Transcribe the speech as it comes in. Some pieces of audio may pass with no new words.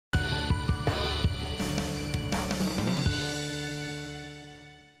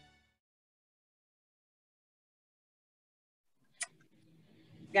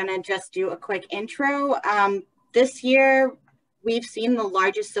gonna just do a quick intro. This year, we've seen the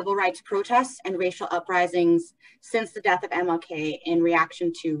largest civil rights protests and racial uprisings since the death of MLK in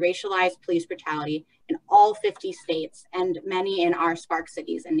reaction to racialized police brutality in all 50 states and many in our SPARCC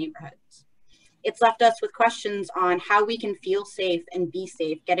cities and neighborhoods. It's left us with questions on how we can feel safe and be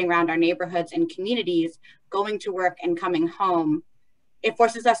safe getting around our neighborhoods and communities, going to work and coming home. It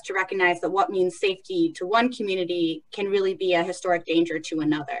forces us to recognize that what means safety to one community can really be a historic danger to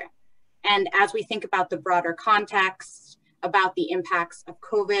another. And as we think about the broader context, about the impacts of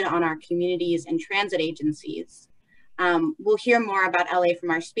COVID on our communities and transit agencies, we'll hear more about LA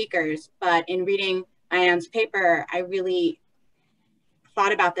from our speakers, but in reading Ma'ayan's paper, I really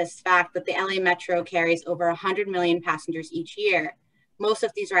thought about this fact that the LA Metro carries over 100 million passengers each year. Most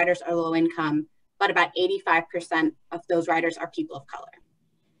of these riders are low income, but about 85% of those riders are people of color.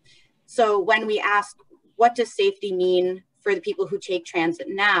 So when we ask, what does safety mean for the people who take transit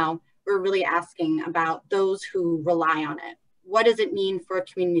now, we're really asking about those who rely on it. What does it mean for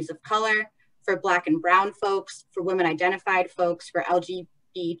communities of color, for Black and Brown folks, for women identified folks, for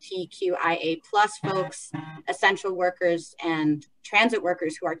LGBTQIA+ folks, essential workers, and transit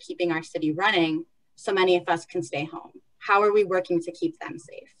workers who are keeping our city running so many of us can stay home? How are we working to keep them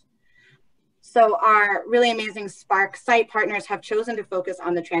safe? So our really amazing SPARCC site partners have chosen to focus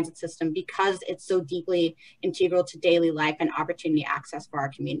on the transit system because it's so deeply integral to daily life and opportunity access for our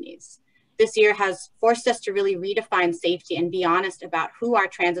communities. This year has forced us to really redefine safety and be honest about who our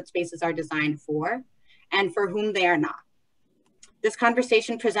transit spaces are designed for and for whom they are not. This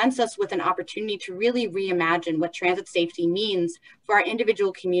conversation presents us with an opportunity to really reimagine what transit safety means for our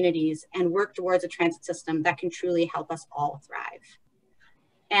individual communities and work towards a transit system that can truly help us all thrive.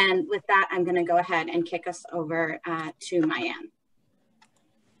 And with that, I'm going to go ahead and kick us over to Ma'ayan.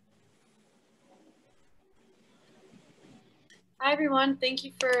 Hi, everyone. Thank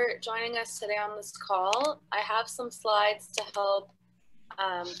you for joining us today on this call. I have some slides to help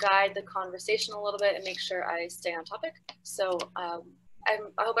guide the conversation a little bit and make sure I stay on topic. So I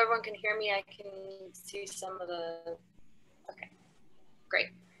hope everyone can hear me. I can see some of the, okay, great.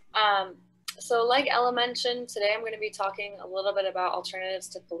 So like Ella mentioned, today I'm going to be talking a little bit about alternatives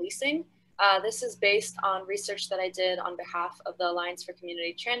to policing. This is based on research that I did on behalf of the Alliance for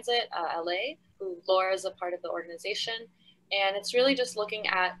Community Transit, LA, who Laura is a part of the organization. And it's really just looking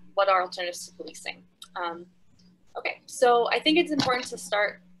at what are alternatives to policing. Okay, so I think it's important to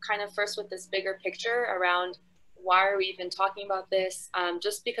start kind of first with this bigger picture around why are we even talking about this,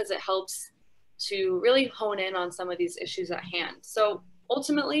 just because it helps to really hone in on some of these issues at hand. So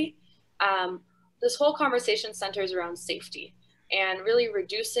ultimately, this whole conversation centers around safety and really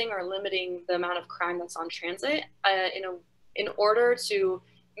reducing or limiting the amount of crime that's on transit in order to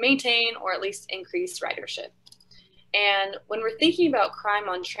maintain or at least increase ridership. And when we're thinking about crime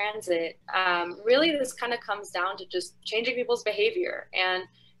on transit, really this kind of comes down to just changing people's behavior and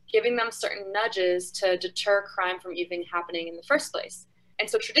giving them certain nudges to deter crime from even happening in the first place. And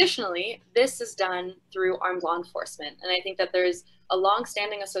so traditionally, this is done through armed law enforcement. And I think that there's a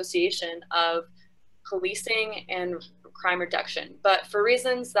long-standing association of policing and crime reduction. But for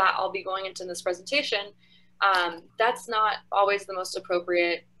reasons that I'll be going into in this presentation, that's not always the most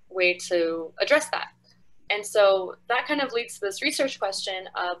appropriate way to address that. And so that kind of leads to this research question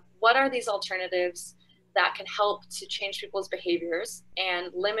of what are these alternatives that can help to change people's behaviors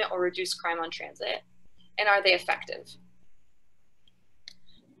and limit or reduce crime on transit? And are they effective?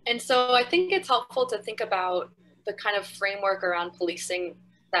 And so I think it's helpful to think about the kind of framework around policing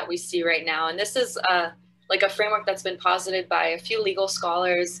that we see right now. And this is like a framework that's been posited by a few legal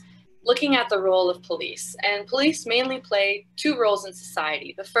scholars looking at the role of police. And police mainly play two roles in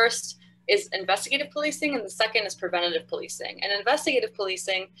society. The first is investigative policing, and the second is preventative policing. And investigative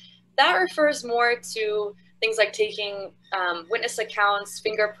policing, that refers more to things like taking witness accounts,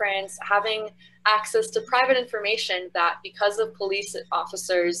 fingerprints, having access to private information that because of police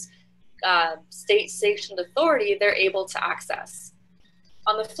officers' state-sanctioned authority, they're able to access.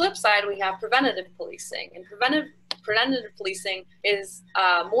 On the flip side, we have preventative policing, and preventative policing is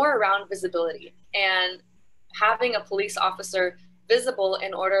more around visibility and having a police officer visible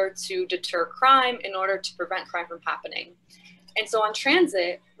in order to deter crime, in order to prevent crime from happening. And so on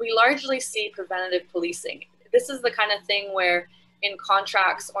transit, we largely see preventative policing. This is the kind of thing where in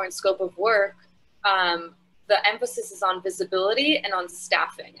contracts or in scope of work, the emphasis is on visibility and on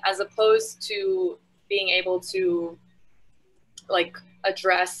staffing, as opposed to being able to like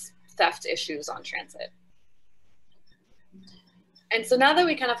address theft issues on transit. And so now that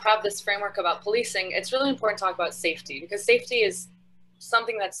we kind of have this framework about policing, it's really important to talk about safety, because safety is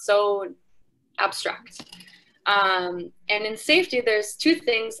something that's so abstract. And in safety, there's two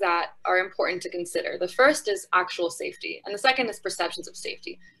things that are important to consider. The first is actual safety, and the second is perceptions of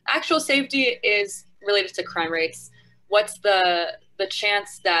safety. Actual safety is related to crime rates. What's the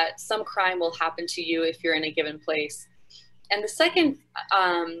chance that some crime will happen to you if you're in a given place? And the second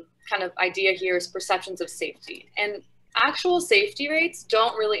kind of idea here is perceptions of safety. And actual safety rates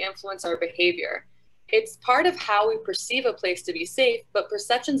don't really influence our behavior. It's part of how we perceive a place to be safe, but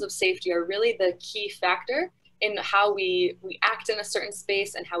perceptions of safety are really the key factor in how we act in a certain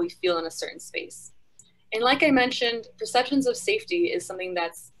space and how we feel in a certain space. And like I mentioned, perceptions of safety is something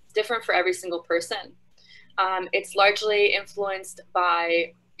that's different for every single person. It's largely influenced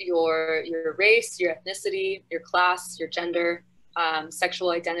by your race, your ethnicity, your class, your gender,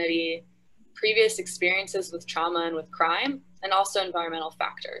 sexual identity, previous experiences with trauma and with crime, and also environmental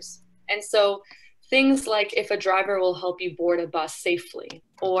factors. And so things like if a driver will help you board a bus safely,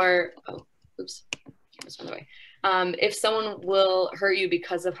 or, if someone will hurt you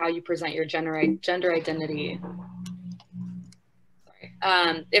because of how you present your gender identity.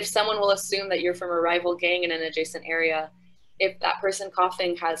 If someone will assume that you're from a rival gang in an adjacent area, if that person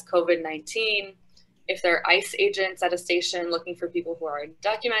coughing has COVID-19, if there are ICE agents at a station looking for people who are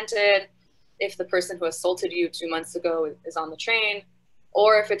undocumented, if the person who assaulted you 2 months ago is on the train,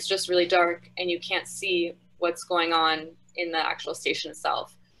 or if it's just really dark and you can't see what's going on in the actual station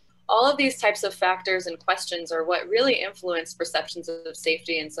itself. All of these types of factors and questions are what really influence perceptions of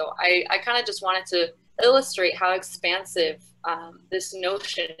safety. And so I kind of just wanted to illustrate how expansive this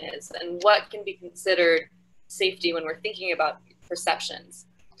notion is and what can be considered safety when we're thinking about perceptions.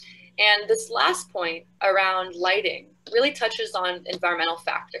 And this last point around lighting really touches on environmental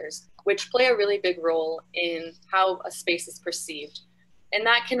factors, which play a really big role in how a space is perceived. And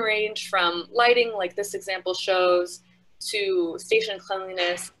that can range from lighting, like this example shows, to station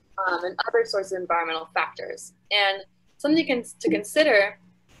cleanliness, and other sorts of environmental factors. And something to consider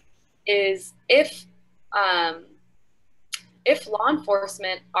is if law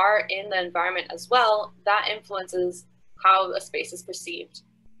enforcement are in the environment as well, that influences how a space is perceived.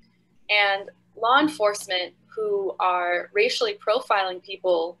 And law enforcement who are racially profiling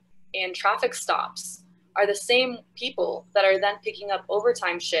people in traffic stops are the same people that are then picking up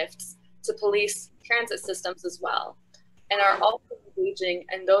overtime shifts to police transit systems as well, and are also engaging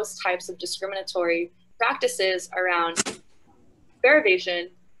in those types of discriminatory practices around fare evasion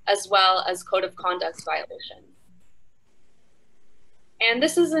as well as code of conduct violations. And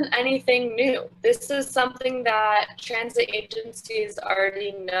this isn't anything new. This is something that transit agencies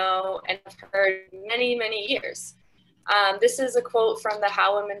already know and have heard many, many years. This is a quote from the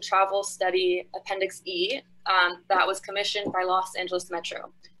How Women Travel Study Appendix E that was commissioned by Los Angeles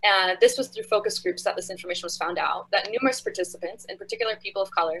Metro. This was through focus groups that this information was found out, that numerous participants, in particular people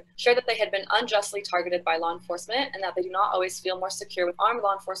of color, shared that they had been unjustly targeted by law enforcement and that they do not always feel more secure with armed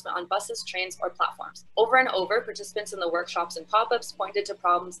law enforcement on buses, trains, or platforms. Over and over, participants in the workshops and pop-ups pointed to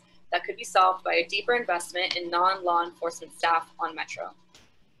problems that could be solved by a deeper investment in non-law enforcement staff on Metro.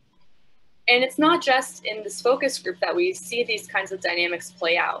 And it's not just in this focus group that we see these kinds of dynamics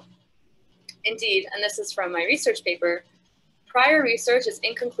play out. Indeed, and this is from my research paper, prior research is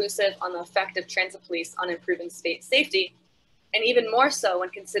inconclusive on the effect of transit police on improving safety, and even more so when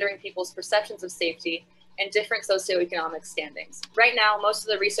considering people's perceptions of safety and different socioeconomic standings. Right now, most of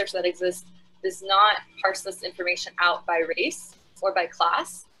the research that exists does not parse this information out by race or by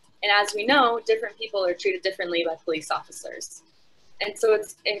class. And as we know, different people are treated differently by police officers. And so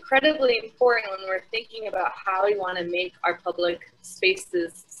it's incredibly important when we're thinking about how we want to make our public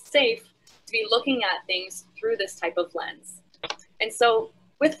spaces safe to be looking at things through this type of lens. And so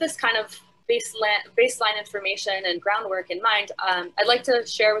with this kind of baseline information and groundwork in mind, I'd like to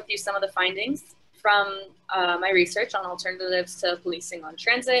share with you some of the findings from my research on alternatives to policing on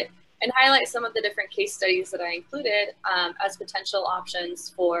transit and highlight some of the different case studies that I included as potential options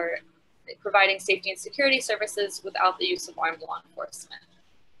for providing safety and security services without the use of armed law enforcement.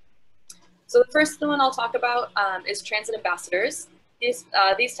 So the first one I'll talk about is transit ambassadors.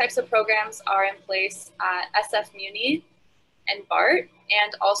 These types of programs are in place at SF Muni and BART,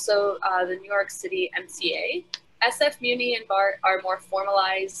 and also the New York City MTA. SF Muni and BART are more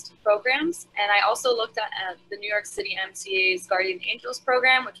formalized programs, and I also looked at the New York City MTA's Guardian Angels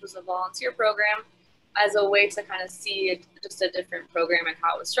program, which was a volunteer program, as a way to kind of see just a different program and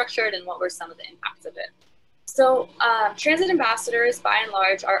how it was structured and what were some of the impacts of it. So transit ambassadors, by and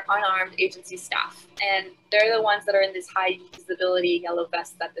large, are unarmed agency staff, and they're the ones that are in this high visibility yellow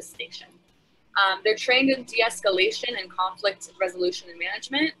vests at this station. They're trained in de-escalation and conflict resolution and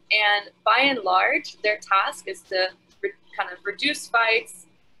management, and by and large, their task is to kind of reduce fights,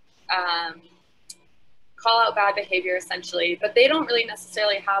 call out bad behavior essentially, but they don't really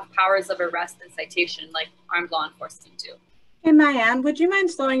necessarily have powers of arrest and citation like armed law enforcement do. Hey, Ma'ayan, would you mind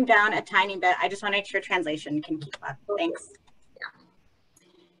slowing down a tiny bit? I just want to make sure translation can keep up. Thanks. Yeah.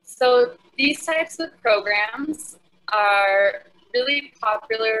 So these types of programs are really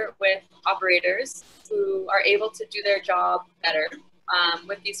popular with operators who are able to do their job better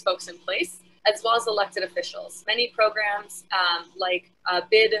with these folks in place, as well as elected officials. Many programs like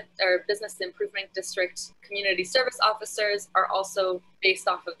BID, or Business Improvement District Community Service Officers, are also based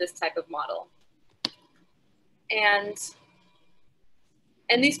off of this type of model. And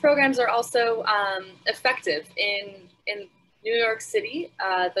these programs are also effective. In New York City,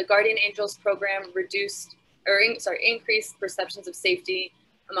 the Guardian Angels program increased perceptions of safety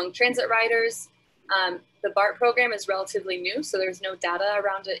among transit riders. The BART program is relatively new, so there's no data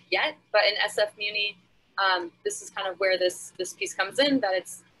around it yet. But in SF Muni, this is kind of where this piece comes in, that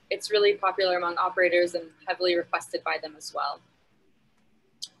it's really popular among operators and heavily requested by them as well.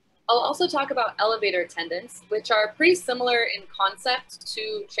 I'll also talk about elevator attendants, which are pretty similar in concept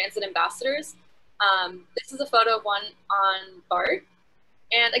to transit ambassadors. This is a photo of one on BART.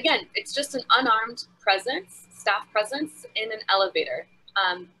 And again, it's just an unarmed presence, staff presence in an elevator.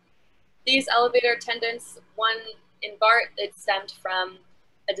 These elevator attendants, one in BART, it stemmed from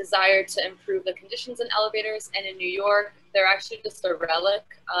a desire to improve the conditions in elevators. And in New York, they're actually just a relic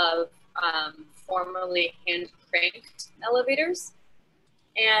of formerly hand-cranked elevators.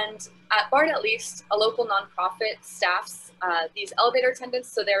 And at BART, at least, a local nonprofit staffs these elevator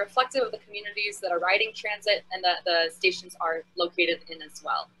attendants, so they're reflective of the communities that are riding transit and that the stations are located in as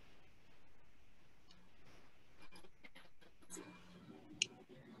well.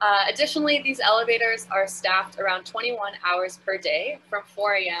 Additionally, these elevators are staffed around 21 hours per day from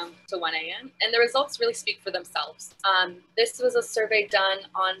 4 a.m. to 1 a.m. And the results really speak for themselves. This was a survey done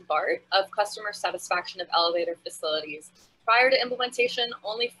on BART of customer satisfaction of elevator facilities. Prior to implementation,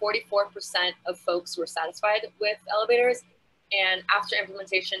 only 44% of folks were satisfied with elevators. And after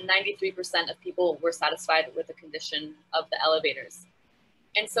implementation, 93% of people were satisfied with the condition of the elevators.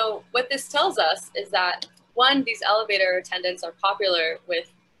 And so what this tells us is that, one, these elevator attendants are popular with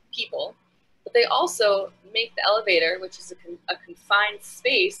people, but they also make the elevator, which is a confined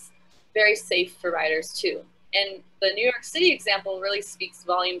space, very safe for riders too. And the New York City example really speaks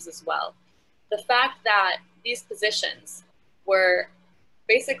volumes as well. The fact that these positions were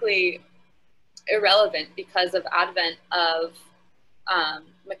basically irrelevant because of advent of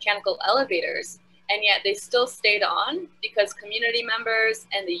mechanical elevators, and yet they still stayed on because community members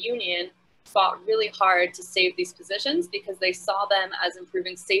and the union fought really hard to save these positions because they saw them as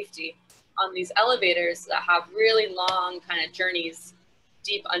improving safety on these elevators that have really long kind of journeys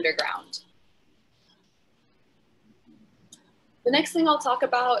deep underground. The next thing I'll talk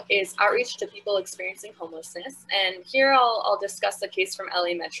about is outreach to people experiencing homelessness. And here I'll discuss a case from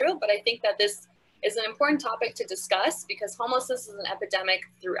LA Metro, but I think that this is an important topic to discuss because homelessness is an epidemic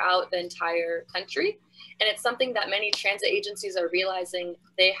throughout the entire country. And it's something that many transit agencies are realizing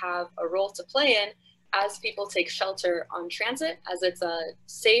they have a role to play in as people take shelter on transit, as it's a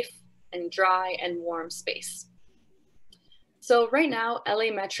safe and dry and warm space. So right now,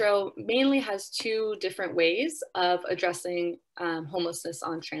 LA Metro mainly has two different ways of addressing homelessness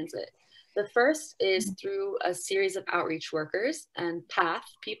on transit. The first is through a series of outreach workers, and PATH,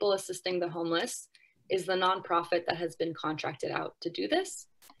 People Assisting the Homeless, is the nonprofit that has been contracted out to do this.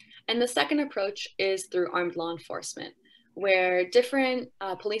 And the second approach is through armed law enforcement, where different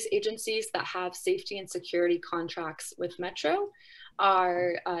police agencies that have safety and security contracts with Metro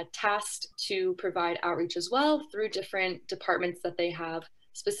are tasked to provide outreach as well through different departments that they have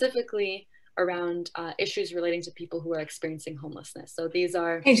specifically around issues relating to people who are experiencing homelessness. So these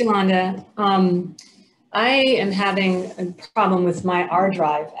are— Hey, Jolanda. I am having a problem with my R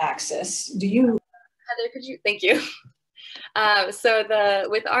drive access. Do you— Heather, could you— thank you. So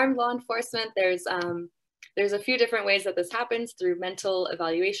with armed law enforcement, there's a few different ways that this happens through mental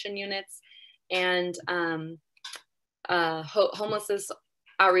evaluation units and homelessness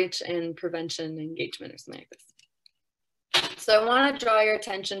outreach and prevention engagement or something like this. So I want to draw your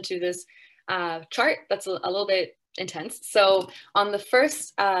attention to this chart that's a little bit intense. So on the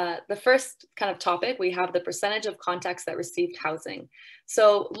first kind of topic, we have the percentage of contacts that received housing.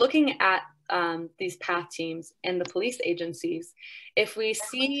 So looking at these PATH teams and the police agencies, if we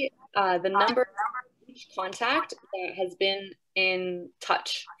see the number of each contact that has been in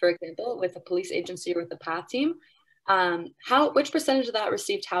touch, for example, with a police agency or with a PATH team, which percentage of that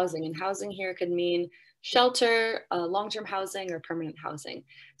received housing? And housing here could mean shelter, long-term housing, or permanent housing.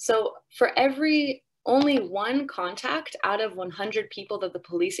 So for every only one contact out of 100 people that the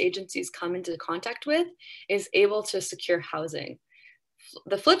police agencies come into contact with is able to secure housing.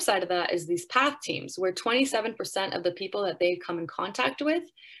 The flip side of that is these PATH teams, where 27% of the people that they come in contact with,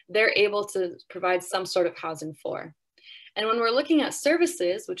 they're able to provide some sort of housing for. And when we're looking at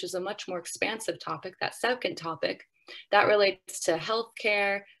services, which is a much more expansive topic, that second topic, that relates to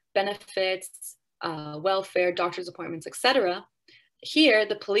healthcare, benefits, welfare, doctor's appointments, etc. Here,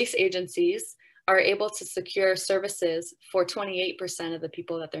 the police agencies are able to secure services for 28% of the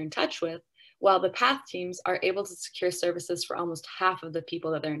people that they're in touch with, while the PATH teams are able to secure services for almost half of the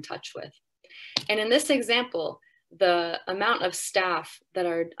people that they're in touch with. And in this example, the amount of staff that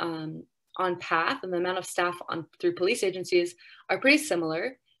are on PATH and the amount of staff through police agencies are pretty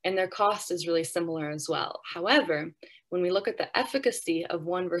similar, and their cost is really similar as well. However, when we look at the efficacy of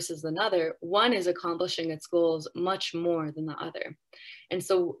one versus another, one is accomplishing its goals much more than the other. And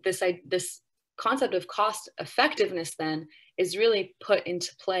so this concept of cost effectiveness then is really put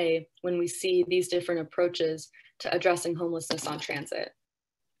into play when we see these different approaches to addressing homelessness on transit.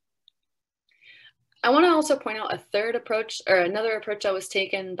 I want to also point out a third approach, or another approach that was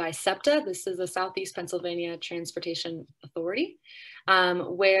taken by SEPTA. This is the Southeast Pennsylvania Transportation Authority,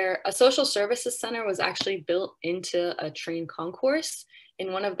 where a social services center was actually built into a train concourse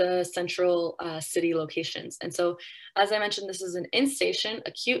in one of the central city locations. And so, as I mentioned, this is an in-station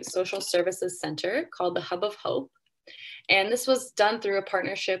acute social services center called the Hub of Hope. And this was done through a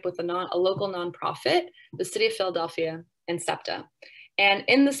partnership with a local nonprofit, the City of Philadelphia, and SEPTA. And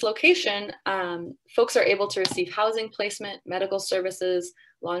in this location, folks are able to receive housing placement, medical services,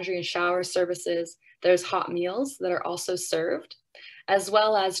 laundry and shower services. There's hot meals that are also served, as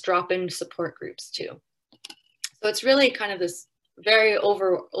well as drop-in support groups too. So it's really kind of this very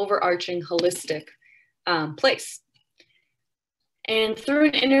overarching, holistic place. And through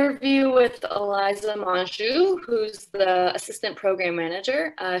an interview with Eliza Manjou, who's the assistant program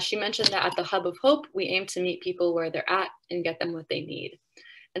manager, she mentioned that at the Hub of Hope, we aim to meet people where they're at and get them what they need.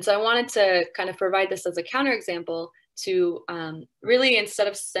 And so I wanted to kind of provide this as a counterexample to really, instead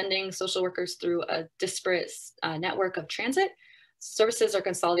of sending social workers through a disparate network of transit, services are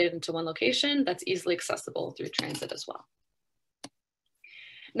consolidated into one location that's easily accessible through transit as well.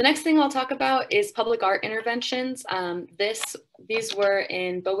 The next thing I'll talk about is public art interventions. These were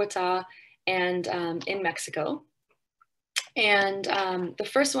in Bogota and in Mexico. And the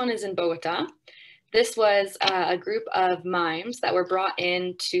first one is in Bogota. This was a group of mimes that were brought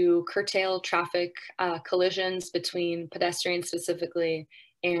in to curtail traffic collisions between pedestrians specifically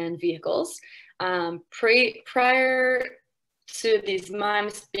and vehicles. Prior to these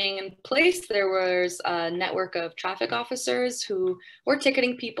mimes being in place, there was a network of traffic officers who were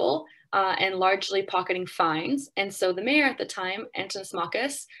ticketing people and largely pocketing fines. And so the mayor at the time, Antonis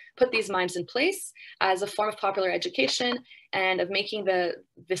Makis, put these mimes in place as a form of popular education and of making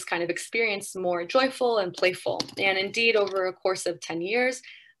this kind of experience more joyful and playful. And indeed, over a course of 10 years,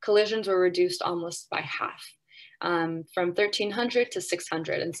 collisions were reduced almost by half. From 1,300 to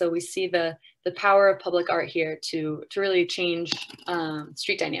 600. And so we see the power of public art here to really change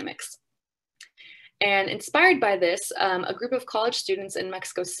street dynamics. And inspired by this, a group of college students in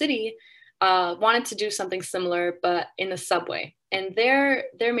Mexico City wanted to do something similar, but in the subway. And their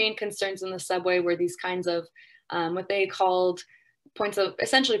main concerns in the subway were these kinds of what they called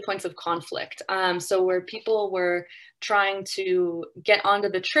essentially points of conflict. So where people were trying to get onto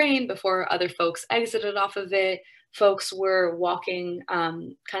the train before other folks exited off of it, folks were walking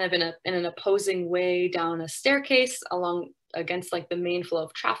kind of in an opposing way down a staircase against like the main flow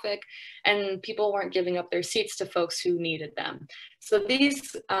of traffic, and people weren't giving up their seats to folks who needed them. So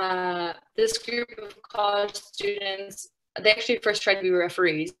this group of college students, they actually first tried to be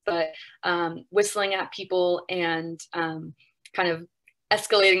referees, but whistling at people and kind of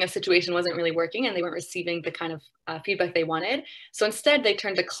escalating a situation wasn't really working, and they weren't receiving the kind of feedback they wanted. So instead they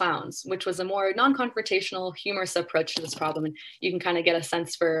turned to clowns, which was a more non-confrontational, humorous approach to this problem. And you can kind of get a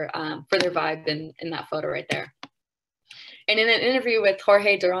sense for their vibe in that photo right there. And in an interview with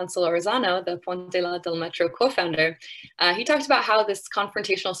Jorge Durán Solorzano, the Ponte del Metro co-founder, he talked about how this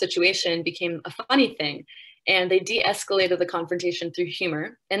confrontational situation became a funny thing, and they de-escalated the confrontation through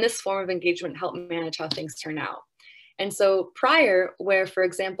humor. And this form of engagement helped manage how things turn out. And so prior, where, for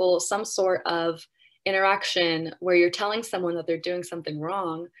example, some sort of interaction where you're telling someone that they're doing something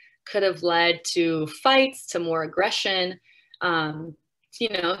wrong could have led to fights, to more aggression,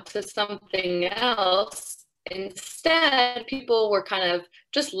 to something else. Instead, people were kind of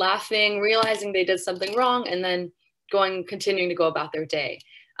just laughing, realizing they did something wrong, and then continuing to go about their day.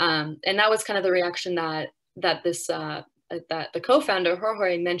 And that was kind of the reaction that this that the co-founder,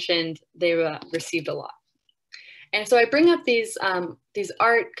 Jorge, mentioned, they received a lot. And so I bring up these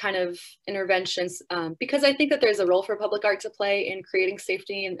art kind of interventions because I think that there's a role for public art to play in creating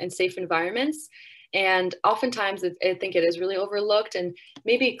safety and safe environments. And oftentimes I think it is really overlooked, and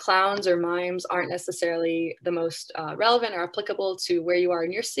maybe clowns or mimes aren't necessarily the most relevant or applicable to where you are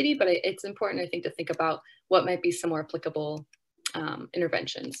in your city, but it's important, I think, to think about what might be some more applicable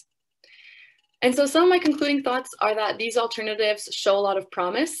interventions. And so some of my concluding thoughts are that these alternatives show a lot of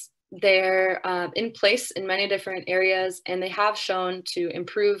promise. They're in place in many different areas, and they have shown to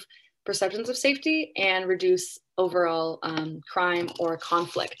improve perceptions of safety and reduce overall crime or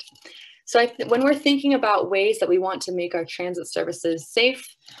conflict. So when we're thinking about ways that we want to make our transit services safe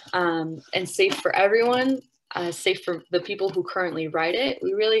and safe for everyone, safe for the people who currently ride it,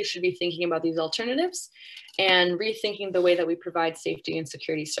 we really should be thinking about these alternatives and rethinking the way that we provide safety and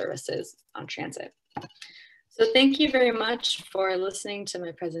security services on transit. So thank you very much for listening to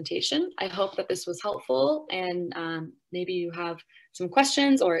my presentation. I hope that this was helpful, and maybe you have some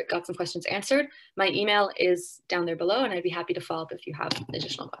questions or got some questions answered. My email is down there below, and I'd be happy to follow up if you have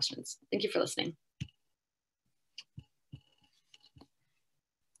additional questions. Thank you for listening.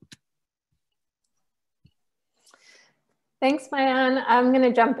 Thanks, Ma'ayan. I'm going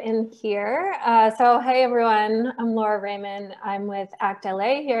to jump in here. So hey, everyone. I'm Raymond. I'm with ACT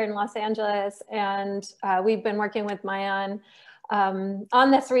LA here in Los Angeles, and we've been working with Ma'ayan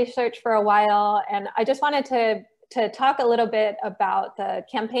on this research for a while. And I just wanted to talk a little bit about the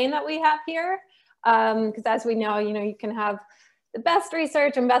campaign that we have here, because as we know, you can have the best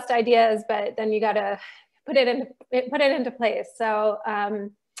research and best ideas, but then you got to put it into place. So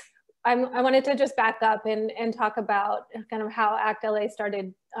I wanted to just back up and talk about kind of how ACT LA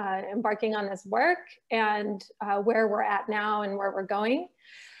started embarking on this work, and where we're at now and where we're going.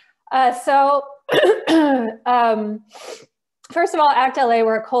 So first of all, ACT LA,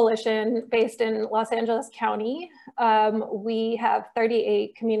 we're a coalition based in Los Angeles County. We have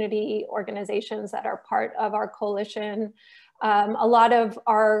 38 community organizations that are part of our coalition. A lot of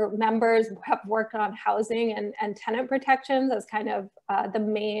our members have worked on housing and tenant protections as kind of the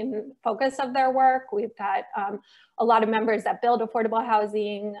main focus of their work. We've got a lot of members that build affordable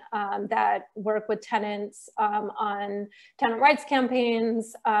housing, that work with tenants on tenant rights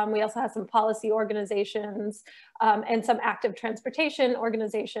campaigns. We also have some policy organizations and some active transportation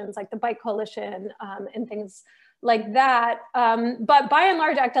organizations like the Bike Coalition and things like that. But by and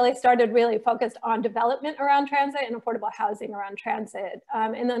large, ACT LA started really focused on development around transit and affordable housing around transit.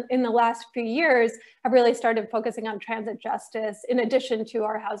 And then in the last few years, have really started focusing on transit justice in addition to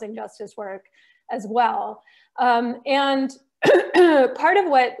our housing justice work as well. And part of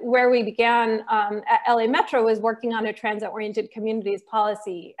where we began at LA Metro was working on a transit-oriented communities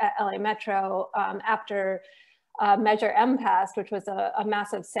policy at LA Metro after Measure M passed, which was a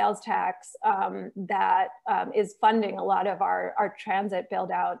massive sales tax that is funding a lot of our transit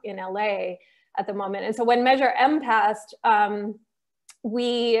build out in LA at the moment. And so when Measure M passed,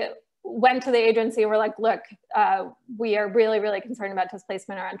 we went to the agency and we're like, look, we are really, really concerned about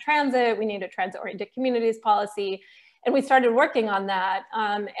displacement around transit. We need a transit-oriented communities policy. And we started working on that.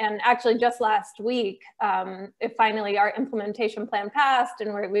 And actually just last week, finally our implementation plan passed,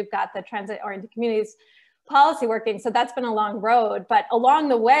 and we've got the transit-oriented communities policy working. So that's been a long road, but along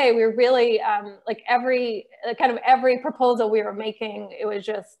the way, we were really like every proposal we were making, it was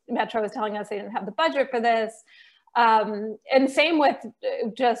just Metro was telling us they didn't have the budget for this. And same with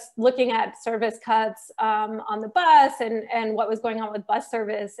just looking at service cuts on the bus and what was going on with bus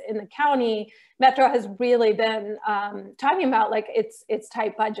service in the county. Metro has really been talking about like its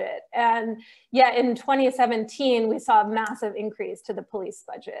tight budget. And yet in 2017, we saw a massive increase to the police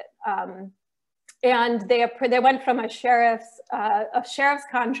budget. And they went from a sheriff's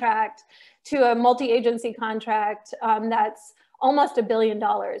contract to a multi-agency contract that's almost $1 billion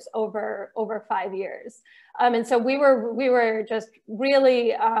over 5 years. And so we were just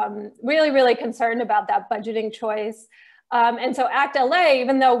really, really concerned about that budgeting choice. And so ACT LA,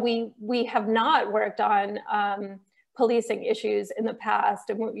 even though we have not worked on policing issues in the past,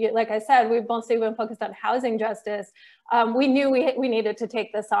 and like I said, we've mostly been focused on housing justice. We knew we needed to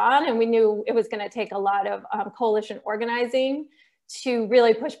take this on, and we knew it was going to take a lot of coalition organizing to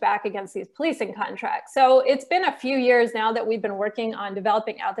really push back against these policing contracts. So it's been a few years now that we've been working on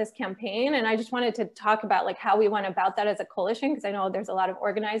developing out this campaign, and I just wanted to talk about like how we went about that as a coalition, because I know there's a lot of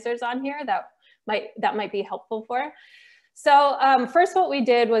organizers on here that might be helpful for. So first, what we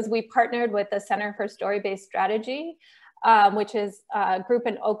did was we partnered with the Center for Story-Based Strategy, which is a group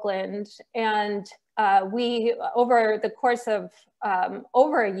in Oakland, and we, over the course of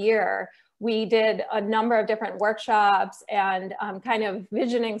over a year, we did a number of different workshops and kind of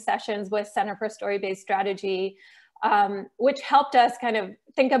visioning sessions with Center for Story-Based Strategy, which helped us kind of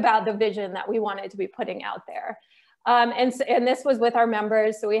think about the vision that we wanted to be putting out there. And this was with our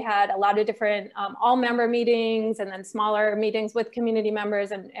members. So we had a lot of different all member meetings and then smaller meetings with community members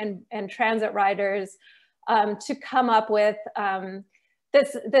and transit riders to come up with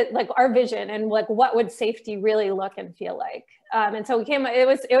like our vision and like what would safety really look and feel like. And so it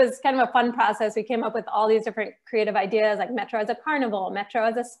was kind of a fun process. We came up with all these different creative ideas, like Metro as a carnival, Metro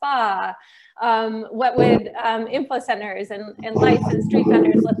as a spa, what would info centers and lights and street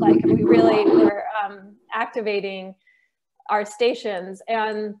vendors look like? And we really were activating our stations.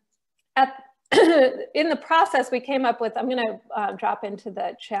 And in the process, we came up with, I'm gonna drop into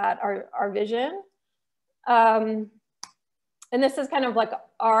the chat our vision. And this is kind of like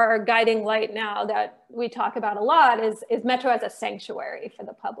our guiding light now that we talk about a lot is Metro as a sanctuary for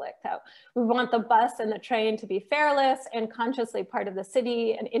the public. That we want the bus and the train to be fearless and consciously part of the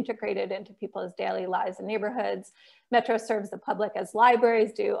city and integrated into people's daily lives and neighborhoods. Metro serves the public as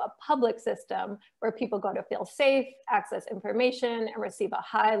libraries do, a public system where people go to feel safe, access information, and receive a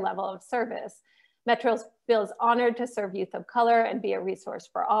high level of service. Metro feels honored to serve youth of color and be a resource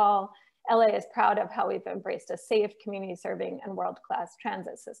for all. LA is proud of how we've embraced a safe, community serving and world-class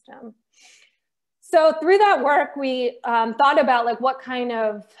transit system. So through that work, we thought about like what kind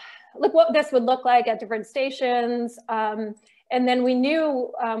of, like what this would look like at different stations. And then we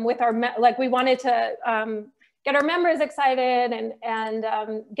knew with our, like we wanted to get our members excited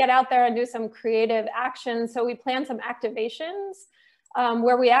and get out there and do some creative action. So we planned some activations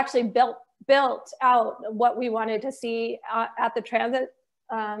where we actually built out what we wanted to see at the transit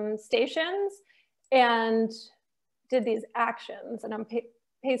stations and did these actions. And I'm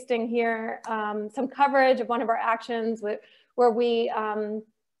pasting here some coverage of one of our actions where we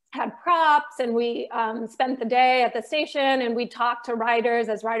had props and we spent the day at the station and we talked to riders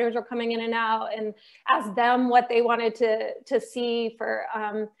as riders were coming in and out and asked them what they wanted to see for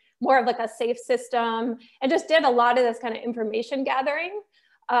more of like a safe system, and just did a lot of this kind of information gathering.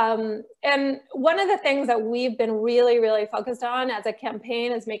 And one of the things that we've been really, really focused on as a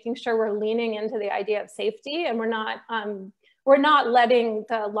campaign is making sure we're leaning into the idea of safety, and we're not letting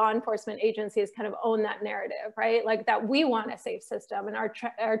the law enforcement agencies kind of own that narrative, right? Like that we want a safe system and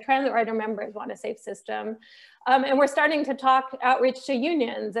our transit rider members want a safe system. And we're starting to outreach to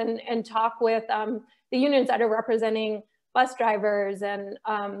unions and talk with the unions that are representing bus drivers and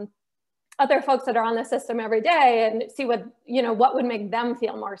other folks that are on the system every day and see what would make them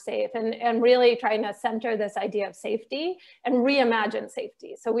feel more safe and really trying to center this idea of safety and reimagine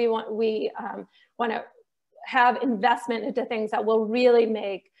safety. So we want to have investment into things that will really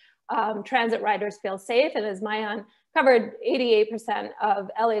make transit riders feel safe. And as Ma'ayan covered, 88% of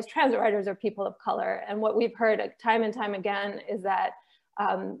LA's transit riders are people of color. And what we've heard time and time again is that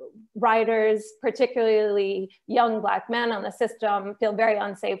riders, particularly young Black men on the system, feel very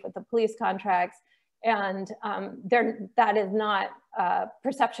unsafe with the police contracts, and that is not a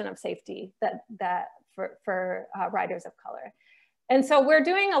perception of safety that for riders of color. And so we're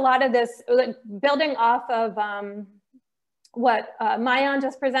doing a lot of this, building off of what Ma'ayan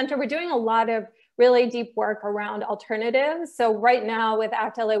just presented. We're doing a lot of really deep work around alternatives. So right now with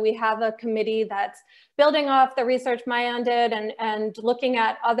ACT LA, we have a committee that's building off the research Ma'ayan did and looking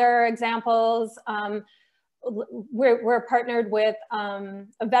at other examples. We're partnered with a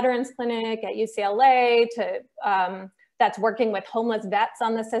veterans clinic at UCLA that's working with homeless vets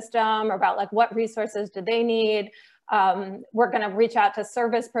on the system about like what resources do they need. We're going to reach out to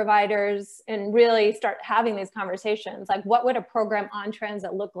service providers and really start having these conversations. Like what would a program on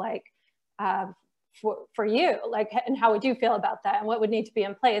transit look like for you, like, and how would you feel about that, and what would need to be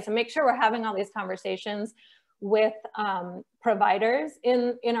in place, and make sure we're having all these conversations with providers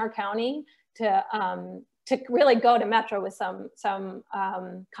in our county to really go to Metro with some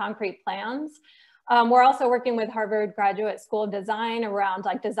concrete plans. We're also working with Harvard Graduate School of Design around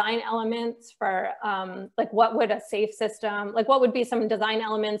like design elements for like what would a safe system, like what would be some design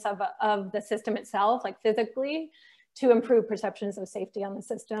elements of the system itself, like physically, to improve perceptions of safety on the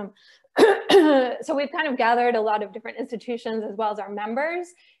system. So we've kind of gathered a lot of different institutions as well as our members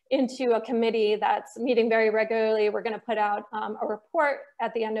into a committee that's meeting very regularly. We're going to put out a report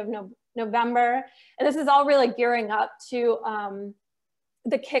at the end of November. And this is all really gearing up to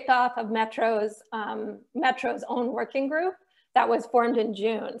the kickoff of Metro's own working group that was formed in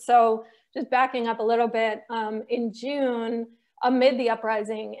June. So just backing up a little bit, in June, amid the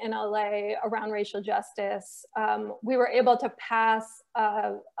uprising in LA around racial justice, we were able to pass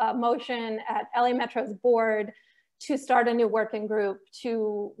a motion at LA Metro's board to start a new working group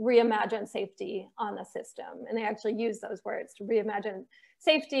to reimagine safety on the system. And they actually use those words, to reimagine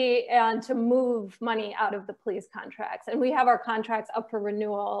safety and to move money out of the police contracts. And we have our contracts up for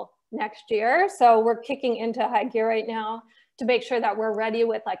renewal next year. So we're kicking into high gear right now to make sure that we're ready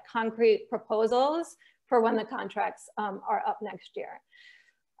with like concrete proposals for when the contracts are up next year.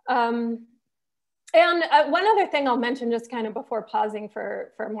 And one other thing I'll mention just kind of before pausing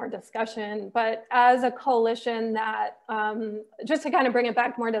for more discussion, but as a coalition that, just to kind of bring it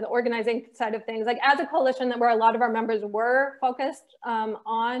back more to the organizing side of things, like as a coalition that where a lot of our members were focused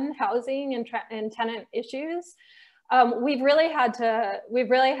on housing and tenant issues, we've really had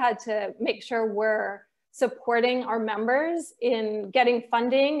to make sure we're supporting our members in getting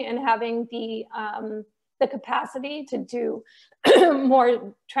funding and having the capacity to do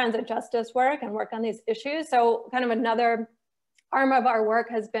more transit justice work and work on these issues. So kind of another arm of our work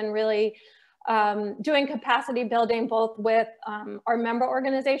has been really doing capacity building both with our member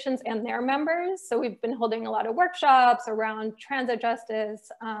organizations and their members. So we've been holding a lot of workshops around transit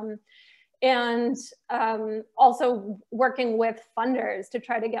justice and also working with funders to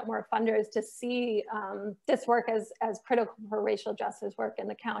try to get more funders to see this work as critical for racial justice work in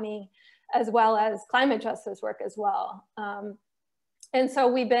the county, as well as climate justice work as well. And so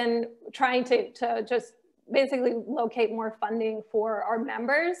we've been trying to just basically locate more funding for our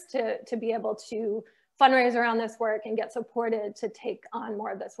members to be able to fundraise around this work and get supported to take on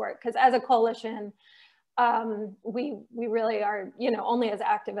more of this work. Because as a coalition, we really are, you know, only as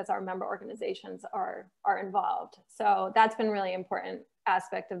active as our member organizations are involved. So that's been really important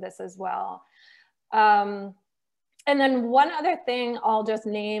aspect of this as well. And then one other thing I'll just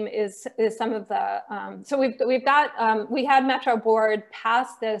name is some of the, so we had Metro Board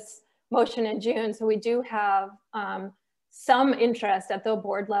pass this motion in June. So we do have some interest at the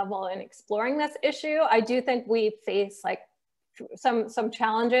board level in exploring this issue. I do think we face like some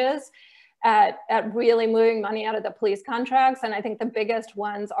challenges at really moving money out of the police contracts. And I think the biggest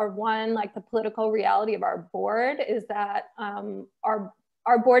ones are, one, like the political reality of our board is that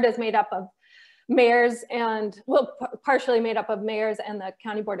our board is made up of mayors and, well, partially made up of mayors and the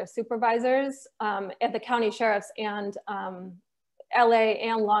County Board of Supervisors, and the county sheriffs and LA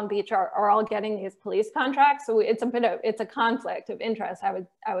and Long Beach are all getting these police contracts. So it's a conflict of interest,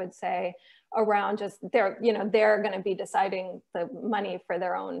 I would say, around just they're going to be deciding the money for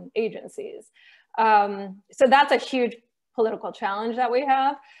their own agencies. So that's a huge political challenge that we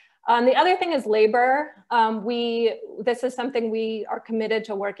have. The other thing is labor. This is something we are committed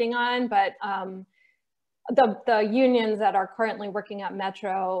to working on, but the unions that are currently working at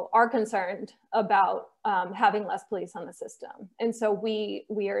Metro are concerned about having less police on the system. And so we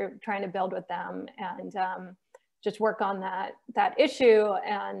are trying to build with them and just work on that issue.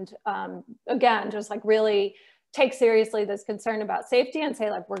 And again, just like really take seriously this concern about safety and say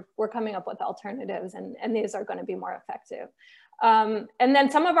like, we're coming up with alternatives and these are going to be more effective. And then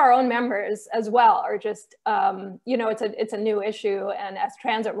some of our own members as well are just, you know, it's a new issue. And as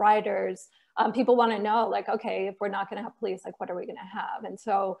transit riders, people want to know like, okay, if we're not going to have police, like what are we going to have? And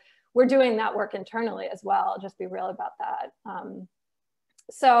so we're doing that work internally as well. Just be real about that.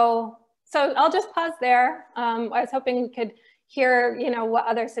 So I'll just pause there. I was hoping we could hear, you know, what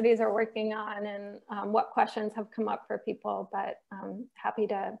other cities are working on and what questions have come up for people, but I'm happy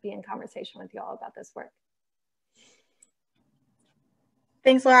to be in conversation with you all about this work.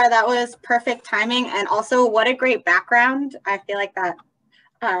 Thanks, Laura. That was perfect timing. And also what a great background. I feel like that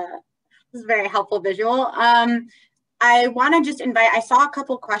was a very helpful visual. I want to just invite, I saw a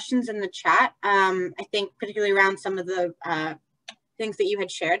couple questions in the chat. I think particularly around some of the things that you had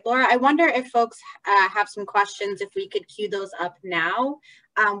shared, Laura. I wonder if folks have some questions, if we could queue those up now.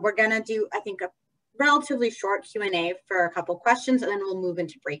 We're gonna do, I think, a relatively short Q&A for a couple questions, and then we'll move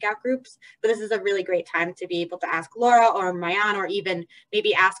into breakout groups. But this is a really great time to be able to ask Laura or Ma'ayan, or even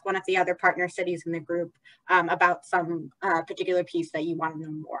maybe ask one of the other partner cities in the group about some particular piece that you want to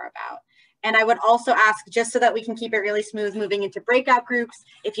know more about. And I would also ask, just so that we can keep it really smooth moving into breakout groups,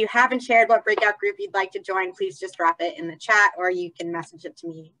 if you haven't shared what breakout group you'd like to join, please just drop it in the chat, or you can message it to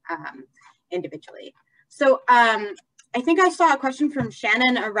me individually. So I think I saw a question from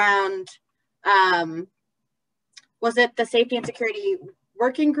Shannon around, was it the safety and security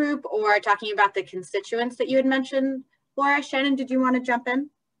working group or talking about the constituents that you had mentioned, Laura? Shannon, did you want to jump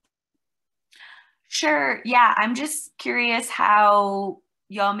in? Sure, yeah, I'm just curious how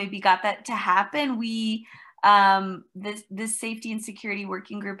y'all maybe got that to happen. We, this safety and security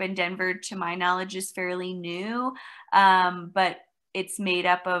working group in Denver, to my knowledge, is fairly new, but it's made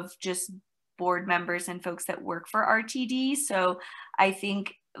up of just board members and folks that work for RTD. So I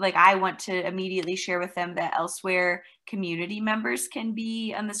think like I want to immediately share with them that elsewhere community members can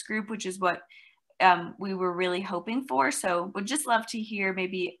be on this group, which is what we were really hoping for. So would just love to hear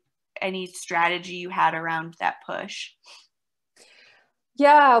maybe any strategy you had around that push.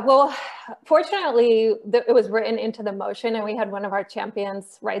 Yeah, well, fortunately, it was written into the motion, and we had one of our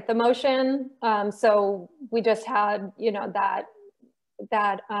champions write the motion. So we just had, you know, that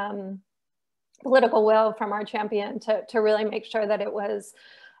political will from our champion to really make sure that it was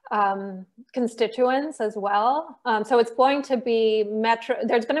constituents as well. So it's going to be Metro,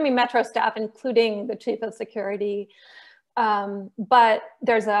 there's going to be Metro staff, including the chief of security. But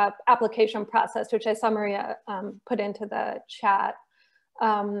there's a application process, which I saw Maria put into the chat.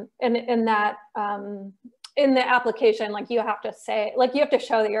 And in that, in the application, like you have to say, like you have to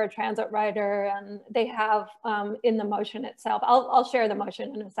show that you're a transit rider, and they have in the motion itself, I'll share the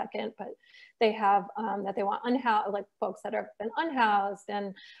motion in a second, but they have that they want unhoused, like folks that have been unhoused,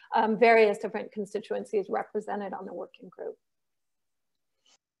 and various different constituencies represented on the working group.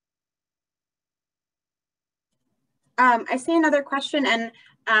 I see another question, and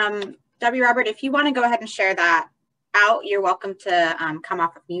Debbie Robert, if you want to go ahead and share that out, you're welcome to come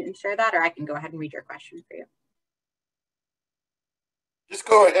off of mute and share that, or I can go ahead and read your question for you. Just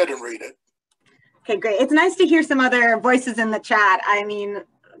go ahead and read it. Okay, great. It's nice to hear some other voices in the chat. I mean,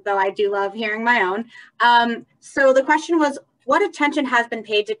 though I do love hearing my own. So the question was, what attention has been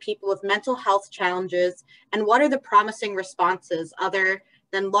paid to people with mental health challenges, and what are the promising responses other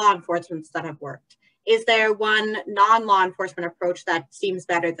than law enforcement that have worked? Is there one non-law enforcement approach that seems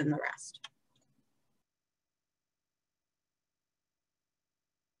better than the rest?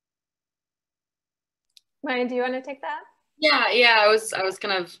 Ma'ayan, do you want to take that? Yeah, I was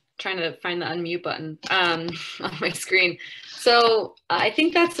kind of trying to find the unmute button on my screen. So I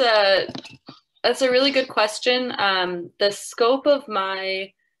think that's a really good question. The scope of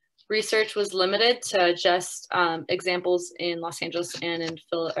my research was limited to just examples in Los Angeles and in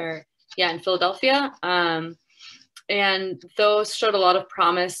Philadelphia. And those showed a lot of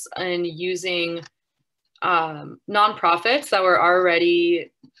promise in using nonprofits that were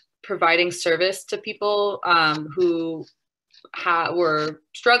already providing service to people who were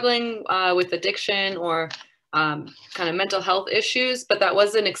struggling with addiction or kind of mental health issues, but that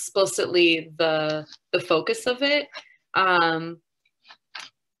wasn't explicitly the focus of it. And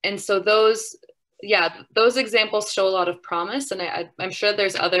so those examples show a lot of promise, and I'm sure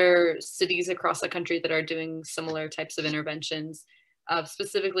there's other cities across the country that are doing similar types of interventions,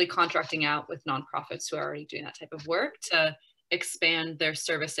 specifically contracting out with nonprofits who are already doing that type of work to expand their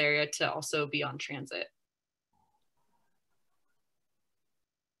service area to also be on transit.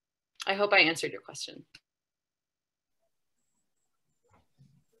 I hope I answered your question.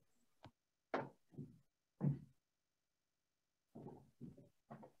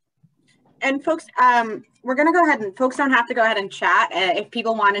 And folks, we're going to go ahead and folks don't have to go ahead and chat. If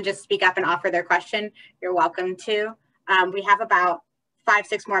people want to just speak up and offer their question, you're welcome to. We have about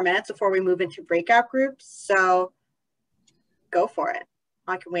 5-6 more minutes before we move into breakout groups. So go for it.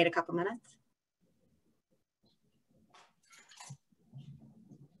 I can wait a couple minutes.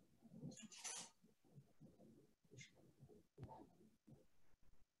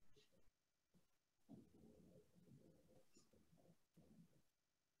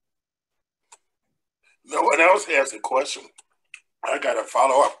 No one else has a question. I got a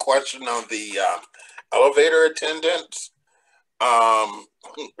follow-up question on the elevator attendants. I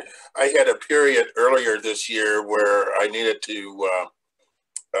had a period earlier this year where I needed to,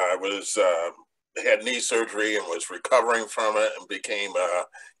 had knee surgery and was recovering from it and became a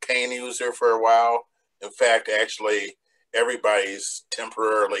cane user for a while. In fact, actually, everybody's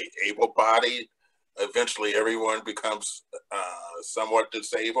temporarily able-bodied. Eventually, everyone becomes somewhat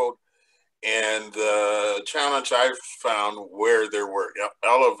disabled. And the challenge I found where there were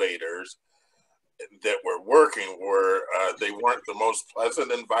elevators that were working were they weren't the most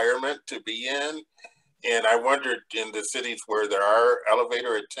pleasant environment to be in. And I wondered, in the cities where there are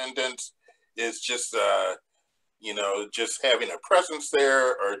elevator attendants, is just, just having a presence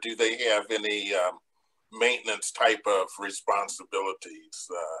there, or do they have any maintenance type of responsibilities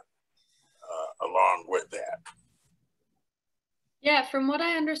along with that? Yeah, from what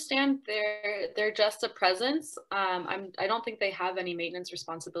I understand, they're just a presence. I don't think they have any maintenance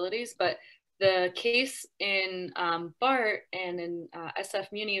responsibilities, but the case in BART and in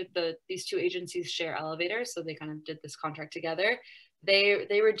SF Muni, these two agencies share elevators, so they kind of did this contract together.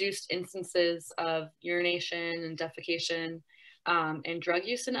 They reduced instances of urination and defecation and drug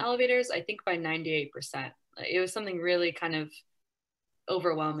use in elevators, I think by 98%. It was something really kind of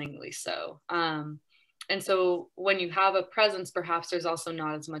overwhelmingly so. And so when you have a presence, perhaps there's also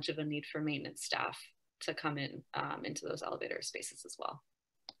not as much of a need for maintenance staff to come in into those elevator spaces as well.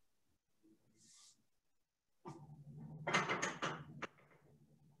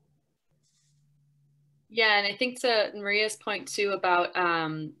 Yeah, and I think to Maria's point too about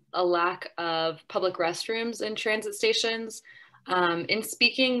a lack of public restrooms in transit stations, in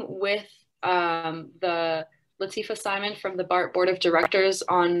speaking with the Latifa Simon from the BART Board of Directors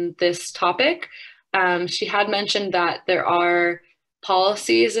on this topic, she had mentioned that there are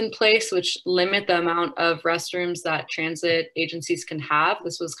policies in place which limit the amount of restrooms that transit agencies can have.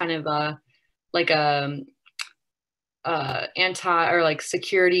 This was kind of anti or like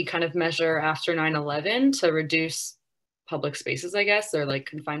security kind of measure after 9/11 to reduce public spaces, I guess, or like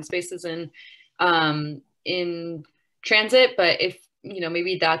confined spaces in transit. But if, you know,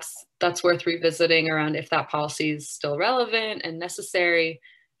 maybe that's worth revisiting around if that policy is still relevant and necessary,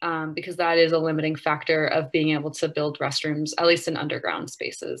 because that is a limiting factor of being able to build restrooms, at least in underground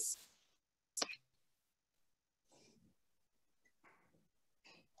spaces.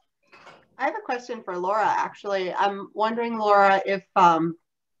 I have a question for Laura, actually. I'm wondering, Laura, if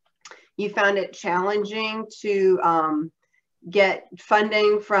you found it challenging to get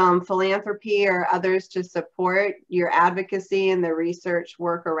funding from philanthropy or others to support your advocacy and the research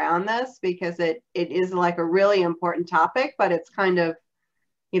work around this, because it is like a really important topic, but it's kind of,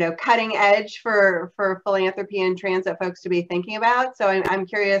 you know, cutting edge for philanthropy and transit folks to be thinking about. So I'm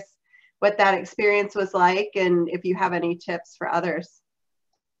curious what that experience was like and if you have any tips for others.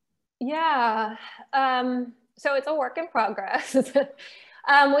 Yeah, so it's a work in progress. We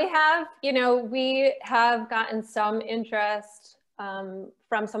have gotten some interest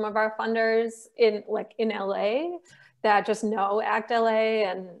from some of our funders in LA that just know ACT LA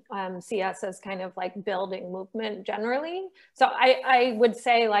and see us as kind of like building movement generally. So I would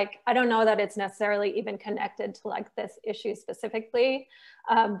say, like, I don't know that it's necessarily even connected to like this issue specifically,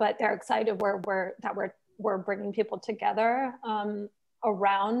 but they're excited that we're bringing people together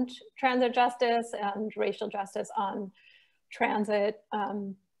around transit justice and racial justice on transit.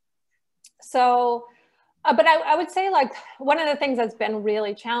 But I would say, like, one of the things that's been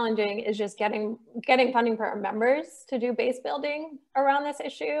really challenging is just getting funding for our members to do base building around this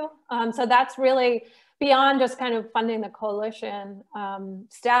issue. So that's really beyond just kind of funding the coalition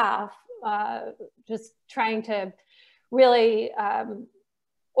staff, just trying to really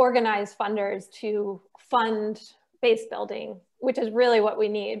organize funders to fund base building, which is really what we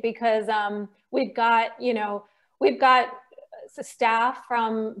need, because we've got staff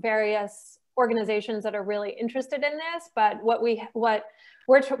from various organizations that are really interested in this, but what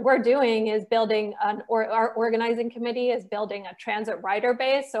we're doing is building our organizing committee is building a transit rider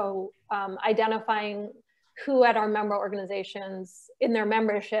base. So identifying who at our member organizations in their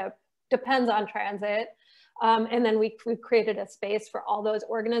membership depends on transit. And then we've created a space for all those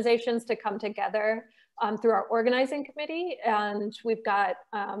organizations to come together through our organizing committee. And we've got,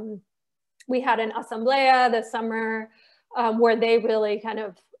 we had an asamblea this summer where they really kind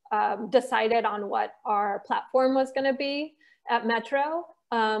of decided on what our platform was going to be at Metro.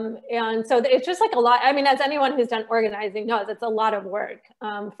 And so it's just like a lot. I mean, as anyone who's done organizing knows, it's a lot of work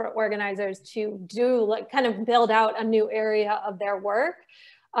for organizers to do, like, kind of build out a new area of their work,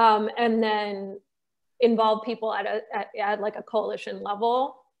 and then involve people at like a coalition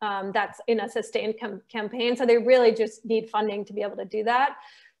level that's in a sustained campaign. So they really just need funding to be able to do that.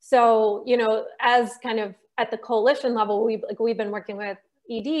 So, you know, as kind of at the coalition level, we've been working with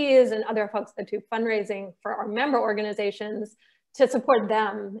EDs and other folks that do fundraising for our member organizations to support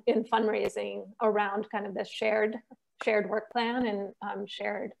them in fundraising around kind of this shared work plan and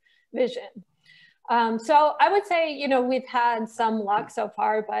shared vision. So I would say, you know, we've had some luck so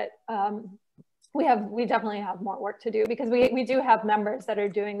far, but we definitely have more work to do, because we do have members that are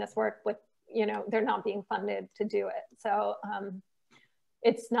doing this work with, you know, they're not being funded to do it. So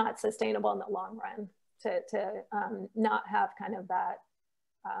it's not sustainable in the long run to not have kind of that,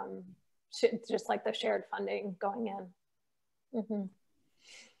 just like the shared funding going in. Mm-hmm.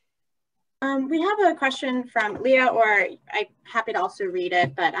 We have a question from Leah, or I'm happy to also read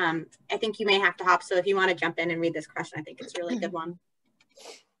it, but I think you may have to hop. So if you want to jump in and read this question, I think it's a really good one.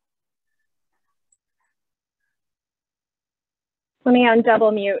 Let me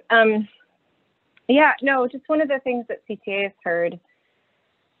double mute. Yeah, no, just one of the things that CTA has heard,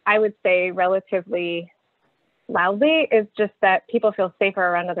 I would say relatively loudly, is just that people feel safer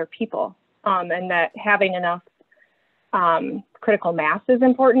around other people, and that having enough critical mass is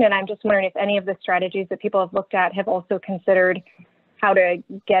important. And I'm just wondering if any of the strategies that people have looked at have also considered how to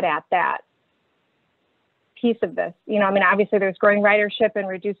get at that piece of this. You know, I mean, obviously there's growing ridership and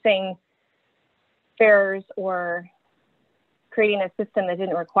reducing fares or creating a system that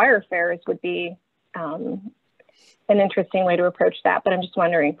didn't require fares would be an interesting way to approach that. But I'm just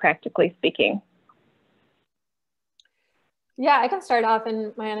wondering, practically speaking. Yeah, I can start off,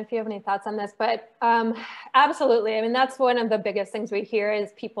 and Ma'ayan, if you have any thoughts on this, but absolutely. I mean, that's one of the biggest things we hear is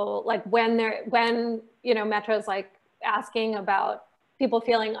people like when Metro's like asking about people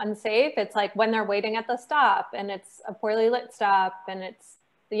feeling unsafe, it's like when they're waiting at the stop and it's a poorly lit stop and it's,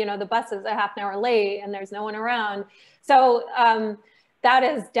 the bus is a half an hour late and there's no one around. So that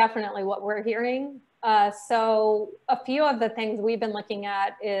is definitely what we're hearing. So a few of the things we've been looking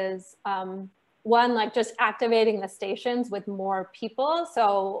at is one, like just activating the stations with more people.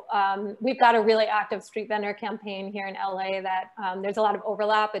 So we've got a really active street vendor campaign here in LA that there's a lot of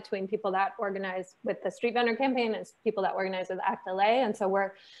overlap between people that organize with the street vendor campaign and people that organize with ACT LA. And so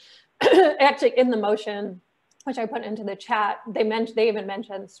we're actually in the motion, which I put into the chat, they even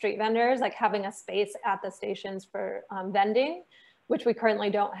mentioned street vendors, like having a space at the stations for vending, which we currently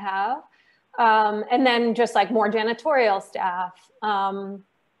don't have. And then just like more janitorial staff.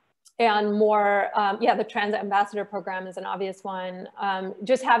 And more, the Transit Ambassador Program is an obvious one.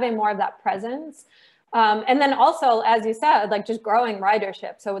 Just having more of that presence. And then also, as you said, like just growing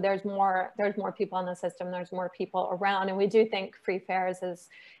ridership. So there's more people in the system, there's more people around. And we do think free fares is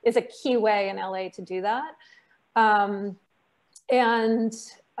a key way in LA to do that. The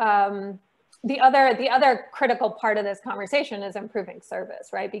other critical part of this conversation is improving service,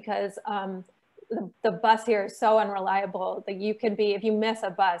 right? Because the bus here is so unreliable that you could be, if you miss a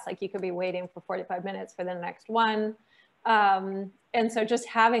bus, like you could be waiting for 45 minutes for the next one. And so just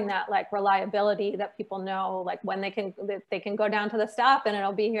having that like reliability that people know, like when they can go down to the stop and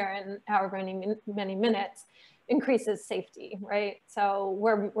it'll be here in however many minutes, increases safety, right? So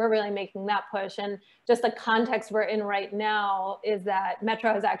we're really making that push. And just the context we're in right now is that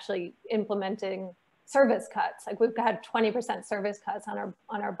Metro is actually implementing service cuts. Like we've had 20% service cuts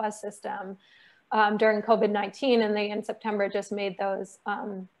on our bus system during COVID-19, and they in September just made those,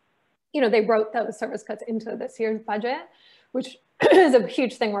 they wrote those service cuts into this year's budget, which is a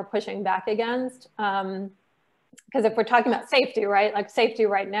huge thing we're pushing back against. Because if we're talking about safety, right, like safety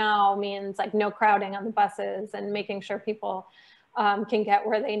right now means like no crowding on the buses and making sure people can get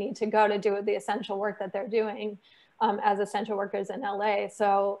where they need to go to do the essential work that they're doing as essential workers in LA.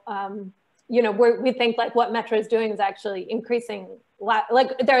 So, we think like what Metro is doing is actually increasing,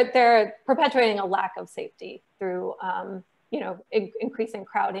 like they're perpetuating a lack of safety through, increasing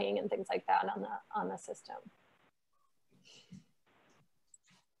crowding and things like that on the system.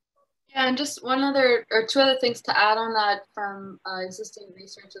 Yeah, and just two other things to add on that from existing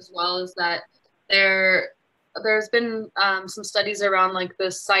research as well is that there's been some studies around like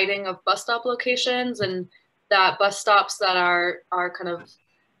the siting of bus stop locations, and that bus stops that are kind of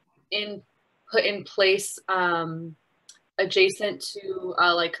put in place adjacent to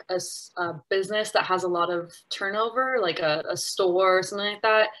like a business that has a lot of turnover, like a store or something like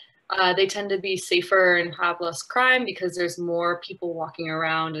that. They tend to be safer and have less crime because there's more people walking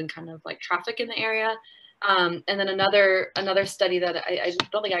around and kind of like traffic in the area. And then another study that I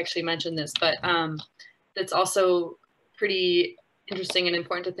don't think I actually mentioned this, but that's also pretty interesting and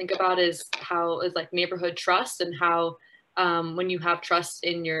important to think about is like neighborhood trust, and how when you have trust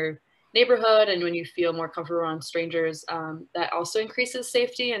in your neighborhood and when you feel more comfortable around strangers, that also increases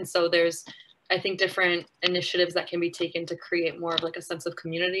safety. And so there's, I think, different initiatives that can be taken to create more of like a sense of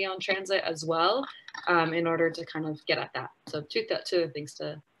community on transit as well, in order to kind of get at that. So two things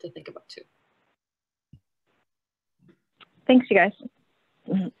to think about too. Thanks, you guys.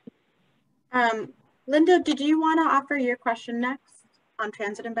 Linda, did you want to offer your question next on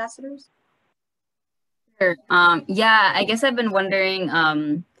transit ambassadors? Sure. Yeah, I guess I've been wondering,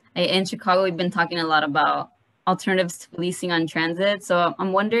 in Chicago, we've been talking a lot about alternatives to policing on transit. So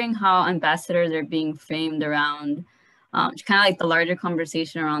I'm wondering how ambassadors are being framed around kind of like the larger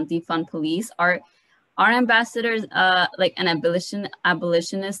conversation around defund police. Are ambassadors like an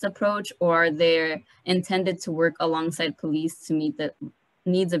abolitionist approach, or are they intended to work alongside police to meet the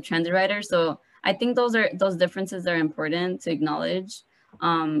needs of transit riders? So I think those differences are important to acknowledge,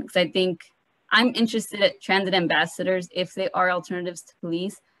 because I think I'm interested in transit ambassadors if they are alternatives to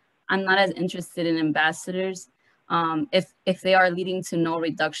police. I'm not as interested in ambassadors if they are leading to no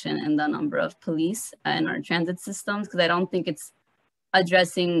reduction in the number of police in our transit systems, because I don't think it's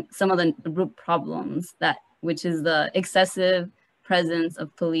addressing some of the root problems, which is the excessive presence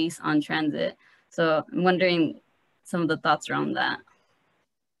of police on transit. So I'm wondering some of the thoughts around that.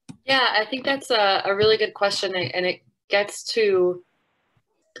 Yeah, I think that's a really good question, and it gets to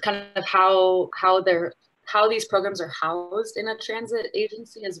kind of how these programs are housed in a transit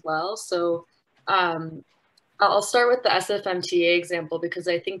agency as well. So I'll start with the SFMTA example because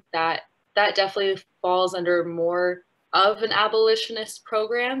I think that definitely falls under more of an abolitionist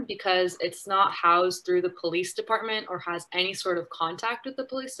program because it's not housed through the police department or has any sort of contact with the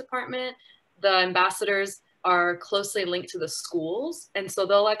police department. The ambassadors are closely linked to the schools. And so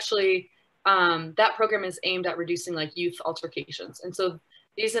they'll actually, that program is aimed at reducing like youth altercations. And so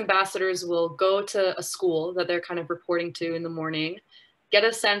these ambassadors will go to a school that they're kind of reporting to in the morning, get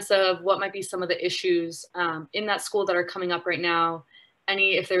a sense of what might be some of the issues in that school that are coming up right now,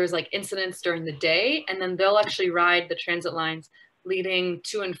 if there was like incidents during the day, and then they'll actually ride the transit lines leading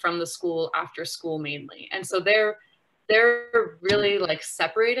to and from the school after school mainly. And so they're really like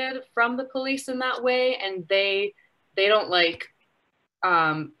separated from the police in that way, and they don't like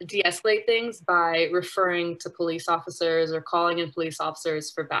de-escalate things by referring to police officers or calling in police officers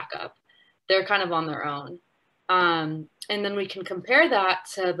for backup. They're kind of on their own. And then we can compare that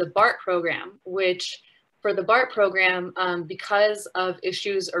to the BART program, which for the BART program, because of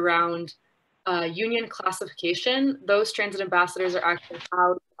issues around union classification, those transit ambassadors are actually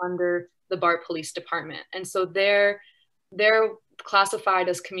housed under the BART Police Department. And so they're classified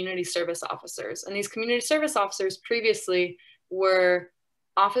as community service officers. And these community service officers previously were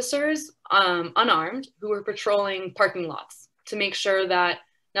officers, unarmed, who were patrolling parking lots to make sure that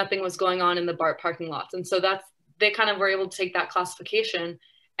nothing was going on in the BART parking lots. And so they kind of were able to take that classification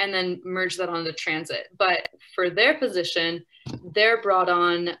and then merge that onto transit. But for their position, they're brought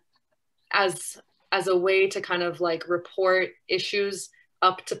on as a way to kind of like report issues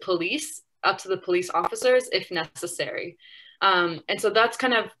up to the police officers if necessary. And so that's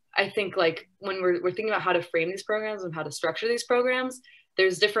kind of, I think, like when we're thinking about how to frame these programs and how to structure these programs,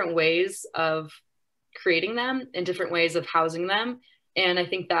 there's different ways of creating them and different ways of housing them. And I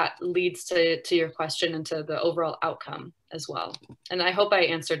think that leads to your question and to the overall outcome as well. And I hope I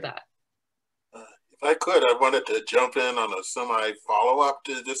answered that. If I could, I wanted to jump in on a semi follow-up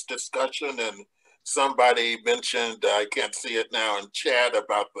to this discussion. And somebody mentioned, I can't see it now in chat,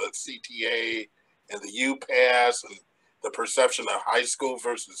 about the CTA and the UPass and the perception of high school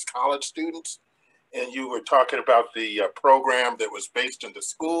versus college students. And you were talking about the program that was based in the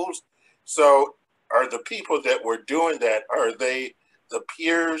schools. So are the people that were doing that, are they the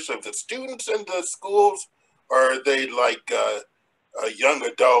peers of the students in the schools, or are they like young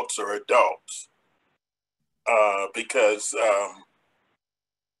adults or adults? Because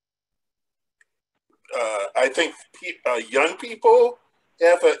I think young people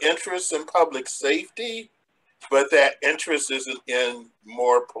have an interest in public safety, but that interest isn't in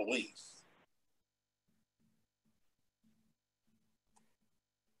more police.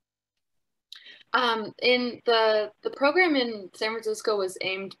 In the program in San Francisco was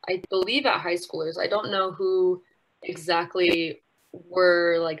aimed, I believe, at high schoolers. I don't know who exactly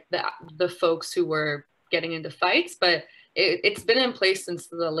were like the folks who were getting into fights, but it's been in place since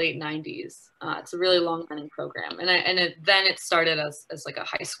the late 90s. It's a really long running program. Then it started as like a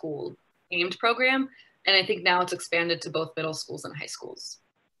high school aimed program. And I think now it's expanded to both middle schools and high schools.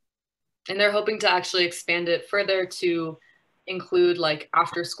 And they're hoping to actually expand it further to include like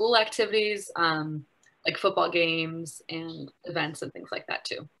after school activities, like football games and events and things like that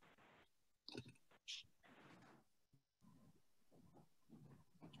too.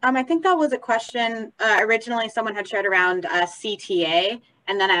 I think that was a question originally someone had shared around CTA,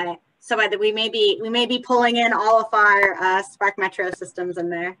 and then we may be pulling in all of our SPARCC Metro systems in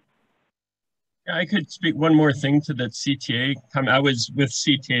there. Yeah, I could speak one more thing to that CTA. I was with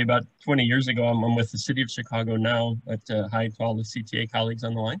CTA about 20 years ago. I'm with the city of Chicago now, but hi to all the CTA colleagues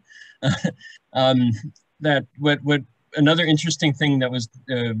on the line. That what another interesting thing that was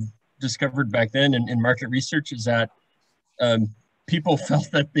discovered back then in market research is that people felt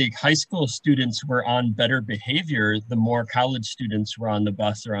that the high school students were on better behavior the more college students were on the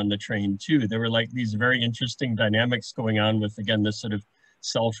bus or on the train too. There were like these very interesting dynamics going on with, again, this sort of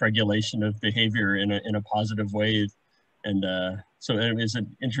self-regulation of behavior in a positive way. And so it was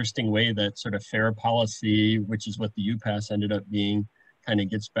an interesting way that sort of fair policy, which is what the UPass ended up being, kind of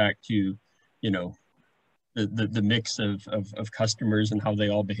gets back to, you know, the mix of customers and how they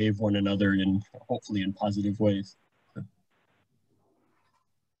all behave one another in hopefully in positive ways.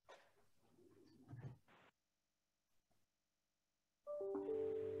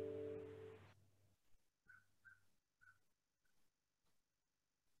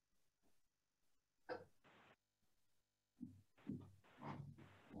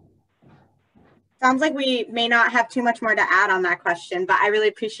 Sounds like we may not have too much more to add on that question, but I really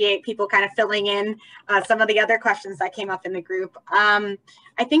appreciate people kind of filling in some of the other questions that came up in the group. I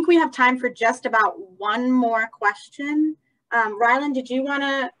think we have time for just about one more question. Ryland, did you want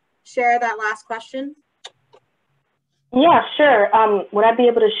to share that last question? Yeah, sure. Would I be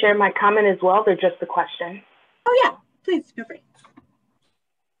able to share my comment as well, or just the question? Oh yeah, please feel free.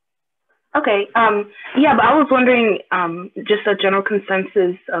 Okay. Yeah, but I was wondering, just a general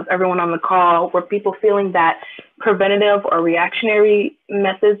consensus of everyone on the call, were people feeling that preventative or reactionary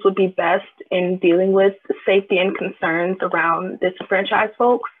methods would be best in dealing with safety and concerns around disenfranchised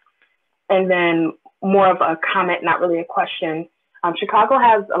folks? And then more of a comment, not really a question. Chicago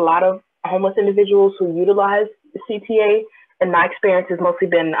has a lot of homeless individuals who utilize the CTA, and my experience has mostly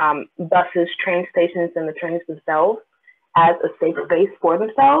been buses, train stations, and the trains themselves as a safe space for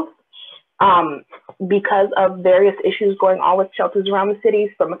themselves. Because of various issues going on with shelters around the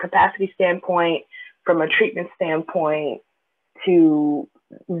cities, from a capacity standpoint, from a treatment standpoint, to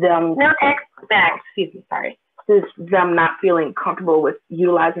them, to them not feeling comfortable with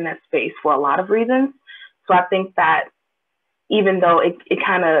utilizing that space for a lot of reasons. So I think that even though it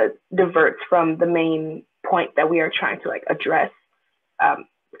kind of diverts from the main point that we are trying to like address, I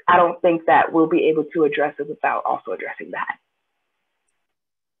don't think that we'll be able to address it without also addressing that.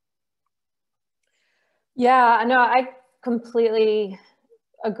 Yeah, no, I completely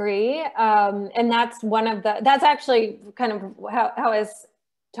agree. And that's one of the, that's actually kind of how I was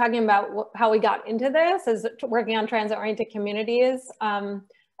talking about how we got into this, is working on transit-oriented communities. I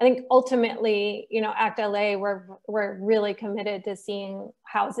think ultimately, you know, ACT LA, we're really committed to seeing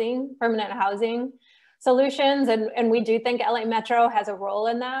housing, permanent housing solutions. And we do think LA Metro has a role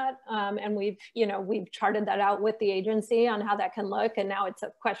in that. And we've charted that out with the agency on how that can look. And now it's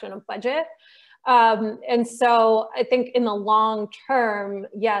a question of budget. And so I think in the long term,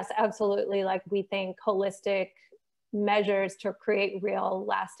 yes, absolutely. Like, we think holistic measures to create real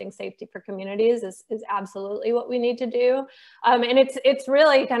lasting safety for communities is absolutely what we need to do. And it's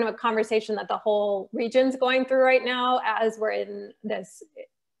really kind of a conversation that the whole region's going through right now, as we're in this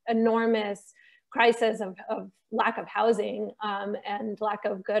enormous crisis of lack of housing and lack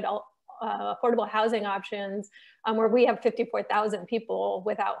of good affordable housing options, where we have 54,000 people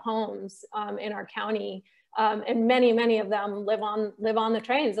without homes in our county, and many of them live on the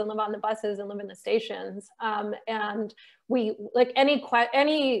trains and live on the buses and live in the stations. And we, like, any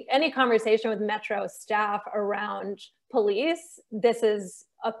conversation with Metro staff around police, this is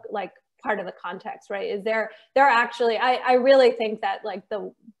like part of the context, right? Is they're actually, I really think that like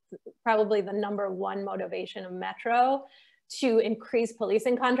probably the #1 motivation of Metro to increase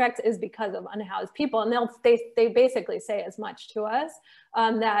policing contracts is because of unhoused people. And they basically say as much to us,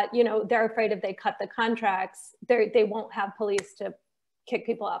 that, you know, they're afraid if they cut the contracts, they won't have police to kick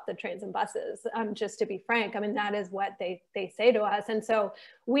people off the trains and buses, just to be frank. I mean, that is what they say to us. And so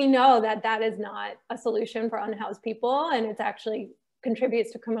we know that that is not a solution for unhoused people, and it's actually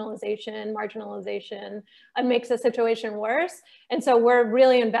contributes to criminalization, marginalization, and makes the situation worse. And so we're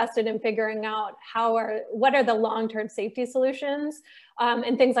really invested in figuring out what are the long-term safety solutions,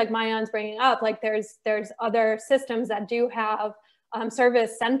 and things like Ma'ayan's bringing up. Like, there's other systems that do have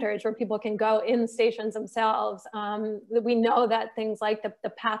service centers where people can go in stations themselves. We know that things like the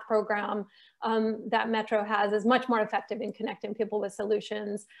PATH program that Metro has is much more effective in connecting people with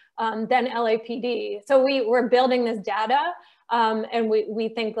solutions than LAPD. So we're building this data, and we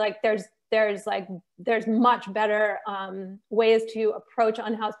think like there's much better ways to approach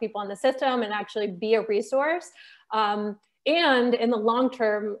unhoused people in the system and actually be a resource. And in the long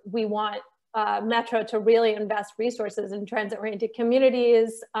term, we want Metro to really invest resources in transit-oriented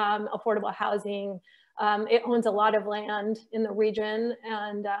communities, affordable housing. It owns a lot of land in the region.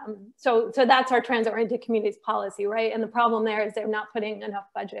 And so that's our transit-oriented communities policy, right? And the problem there is they're not putting enough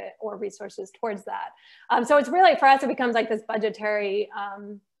budget or resources towards that. So it's really, for us, it becomes like this budgetary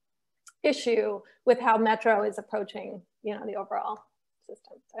issue with how Metro is approaching, you know, the overall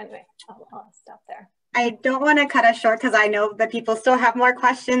system. So anyway, I'll stop there. I don't want to cut us short because I know that people still have more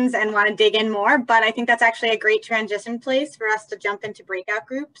questions and want to dig in more, but I think that's actually a great transition place for us to jump into breakout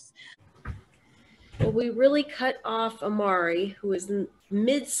groups. Well, we really cut off Amari, who was in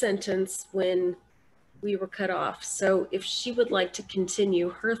mid-sentence when we were cut off. So if she would like to continue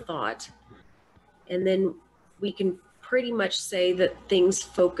her thought, and then we can pretty much say that things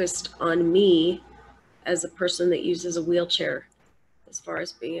focused on me as a person that uses a wheelchair as far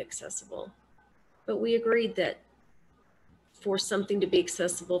as being accessible. But we agreed that for something to be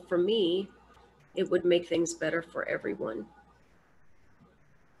accessible for me, it would make things better for everyone.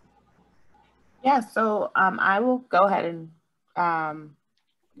 Yeah, so I will go ahead and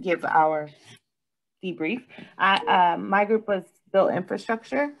give our debrief. My group was built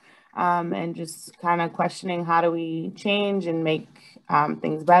infrastructure, and just kind of questioning how do we change and make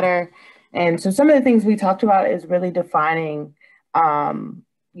things better. And so some of the things we talked about is really defining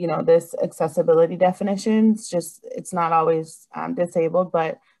you know, this accessibility definitions, just it's not always disabled,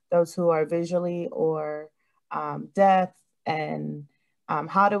 but those who are visually or deaf, and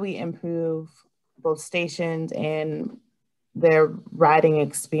how do we improve both stations and their riding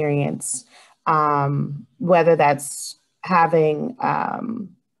experience, whether that's having,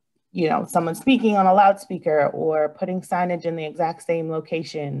 you know, someone speaking on a loudspeaker or putting signage in the exact same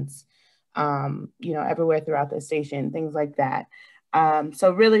locations, you know, everywhere throughout the station, things like that.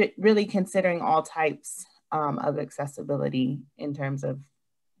 So really considering all types of accessibility in terms of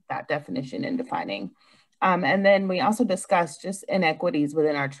that definition and defining. And then we also discussed just inequities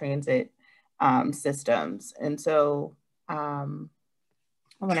within our transit systems. And so when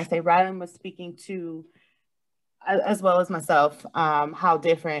I say Rylan was speaking to, as well as myself, how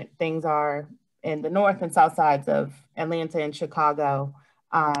different things are in the north and south sides of Atlanta and Chicago,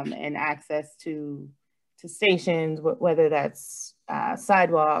 and access to stations, whether that's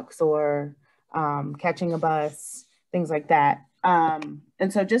sidewalks or catching a bus, things like that. And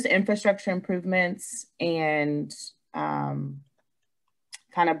so just infrastructure improvements and kind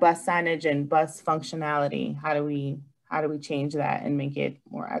of bus signage and bus functionality. How do we change that and make it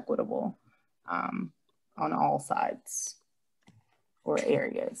more equitable on all sides or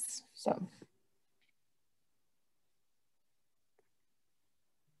areas? So.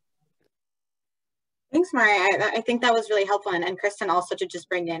 Thanks, Mari. I think that was really helpful, and Kristen also to just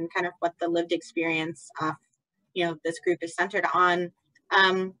bring in kind of what the lived experience of, you know, this group is centered on.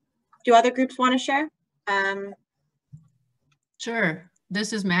 Do other groups want to share? Sure.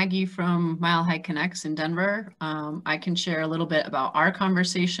 This is Maggie from Mile High Connects in Denver. I can share a little bit about our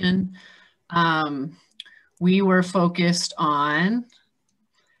conversation. We were focused on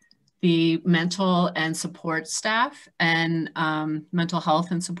the mental and support staff and mental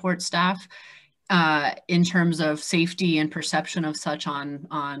health and support staff in terms of safety and perception of such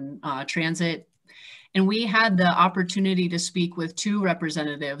on transit. And we had the opportunity to speak with two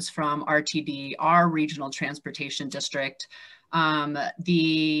representatives from RTD, our regional transportation district,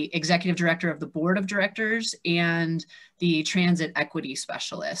 the executive director of the board of directors and the transit equity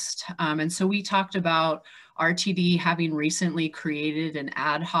specialist. And so we talked about RTD having recently created an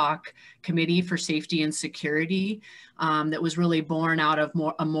ad hoc committee for safety and security that was really born out of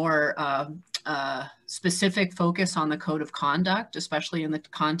a more specific focus on the code of conduct, especially in the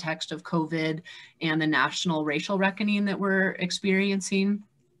context of COVID and the national racial reckoning that we're experiencing,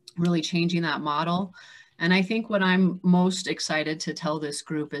 really changing that model. And I think what I'm most excited to tell this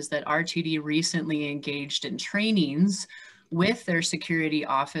group is that RTD recently engaged in trainings with their security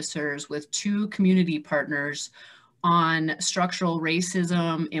officers with two community partners on structural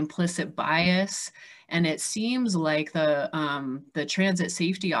racism, implicit bias. And it seems like the transit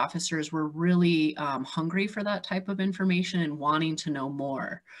safety officers were really hungry for that type of information and wanting to know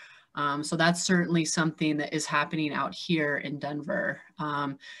more. So that's certainly something that is happening out here in Denver.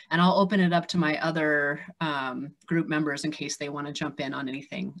 And I'll open it up to my other group members in case they want to jump in on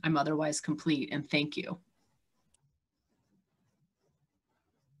anything. I'm otherwise complete, and thank you.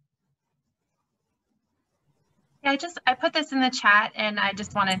 Yeah, I put this in the chat, and I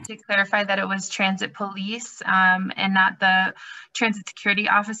just wanted to clarify that it was transit police and not the transit security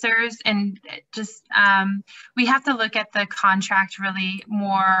officers. And just we have to look at the contract really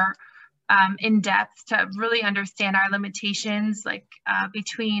more in depth to really understand our limitations, like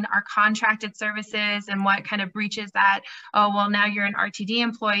between our contracted services and what kind of breaches that. Oh, well, now you're an RTD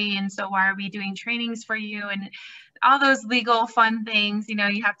employee, and so why are we doing trainings for you? And all those legal fun things, you know,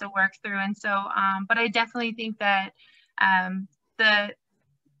 you have to work through. And so, but I definitely think that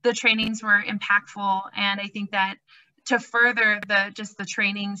the trainings were impactful. And I think that to further the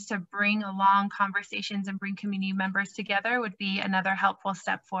trainings to bring along conversations and bring community members together would be another helpful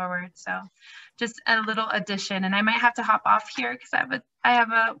step forward. So just a little addition, and I might have to hop off here because I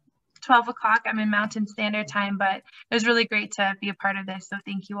have a 12 o'clock, I'm in Mountain Standard Time, but it was really great to be a part of this. So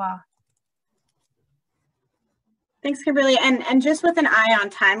thank you all. Thanks, Kimberly. And just with an eye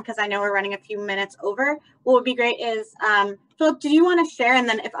on time, because I know we're running a few minutes over, what would be great is, Philip, do you want to share? And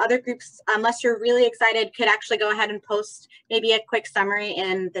then if other groups, unless you're really excited, could actually go ahead and post maybe a quick summary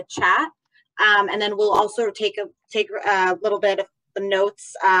in the chat. And then we'll also take a little bit of the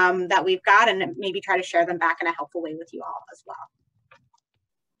notes that we've got and maybe try to share them back in a helpful way with you all as well.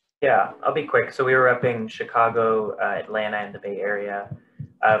 Yeah, I'll be quick. So we were repping Chicago, Atlanta, and the Bay Area.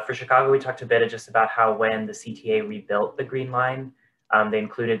 For Chicago, we talked a bit just about how when the CTA rebuilt the Green Line, they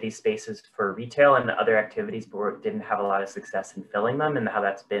included these spaces for retail and other activities, but didn't have a lot of success in filling them, and how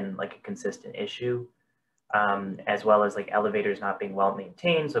that's been like a consistent issue, as well as like elevators not being well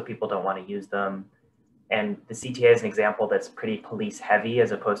maintained, so people don't want to use them. And the CTA is an example that's pretty police heavy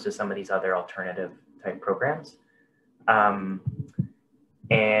as opposed to some of these other alternative type programs.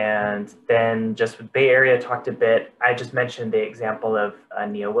 And then just with Bay Area talked a bit, I just mentioned the example of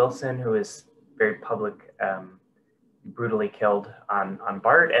Nia Wilson, who is very public, brutally killed on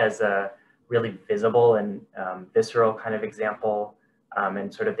BART as a really visible and visceral kind of example,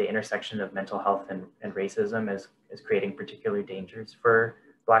 and sort of the intersection of mental health and racism is creating particular dangers for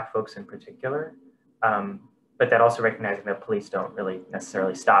Black folks in particular. But that also recognizing that police don't really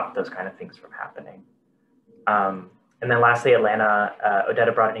necessarily stop those kind of things from happening. And then lastly, Atlanta,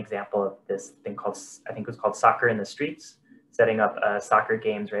 Odetta brought an example of this thing called, I think it was called Soccer in the Streets, setting up soccer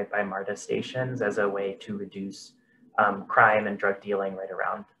games right by MARTA stations as a way to reduce crime and drug dealing right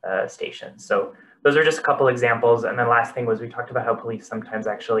around stations. So those are just a couple examples. And then last thing was we talked about how police sometimes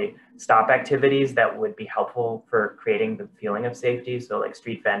actually stop activities that would be helpful for creating the feeling of safety. So like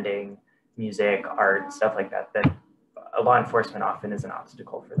street vending, music, art, stuff like that, that law enforcement often is an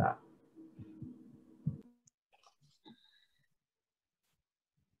obstacle for that.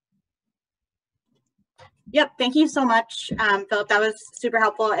 Yep, thank you so much, Philip. That was super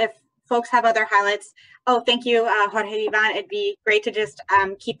helpful. If folks have other highlights, oh, thank you, Jorge Ivan. It'd be great to just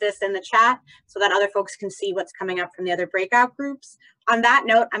keep this in the chat so that other folks can see what's coming up from the other breakout groups. On that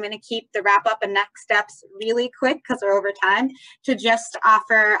note, I'm going to keep the wrap up and next steps really quick because we're over time, to just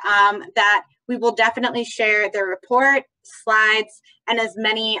offer that we will definitely share the report, slides, and as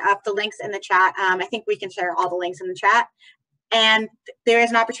many of the links in the chat. I think we can share all the links in the chat. And there is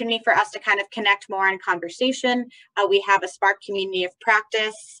an opportunity for us to kind of connect more in conversation. We have a SPARCC Community of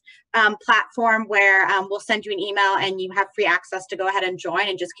Practice platform where we'll send you an email and you have free access to go ahead and join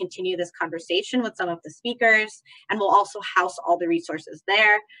and just continue this conversation with some of the speakers. And we'll also house all the resources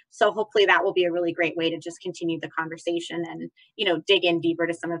there. So hopefully that will be a really great way to just continue the conversation and, you know, dig in deeper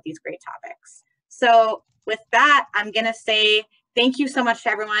to some of these great topics. So with that, I'm going to say thank you so much to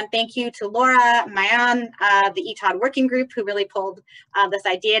everyone. Thank you to Laura, Ma'ayan, the ETOD working group who really pulled this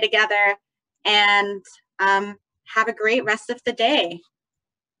idea together, and have a great rest of the day.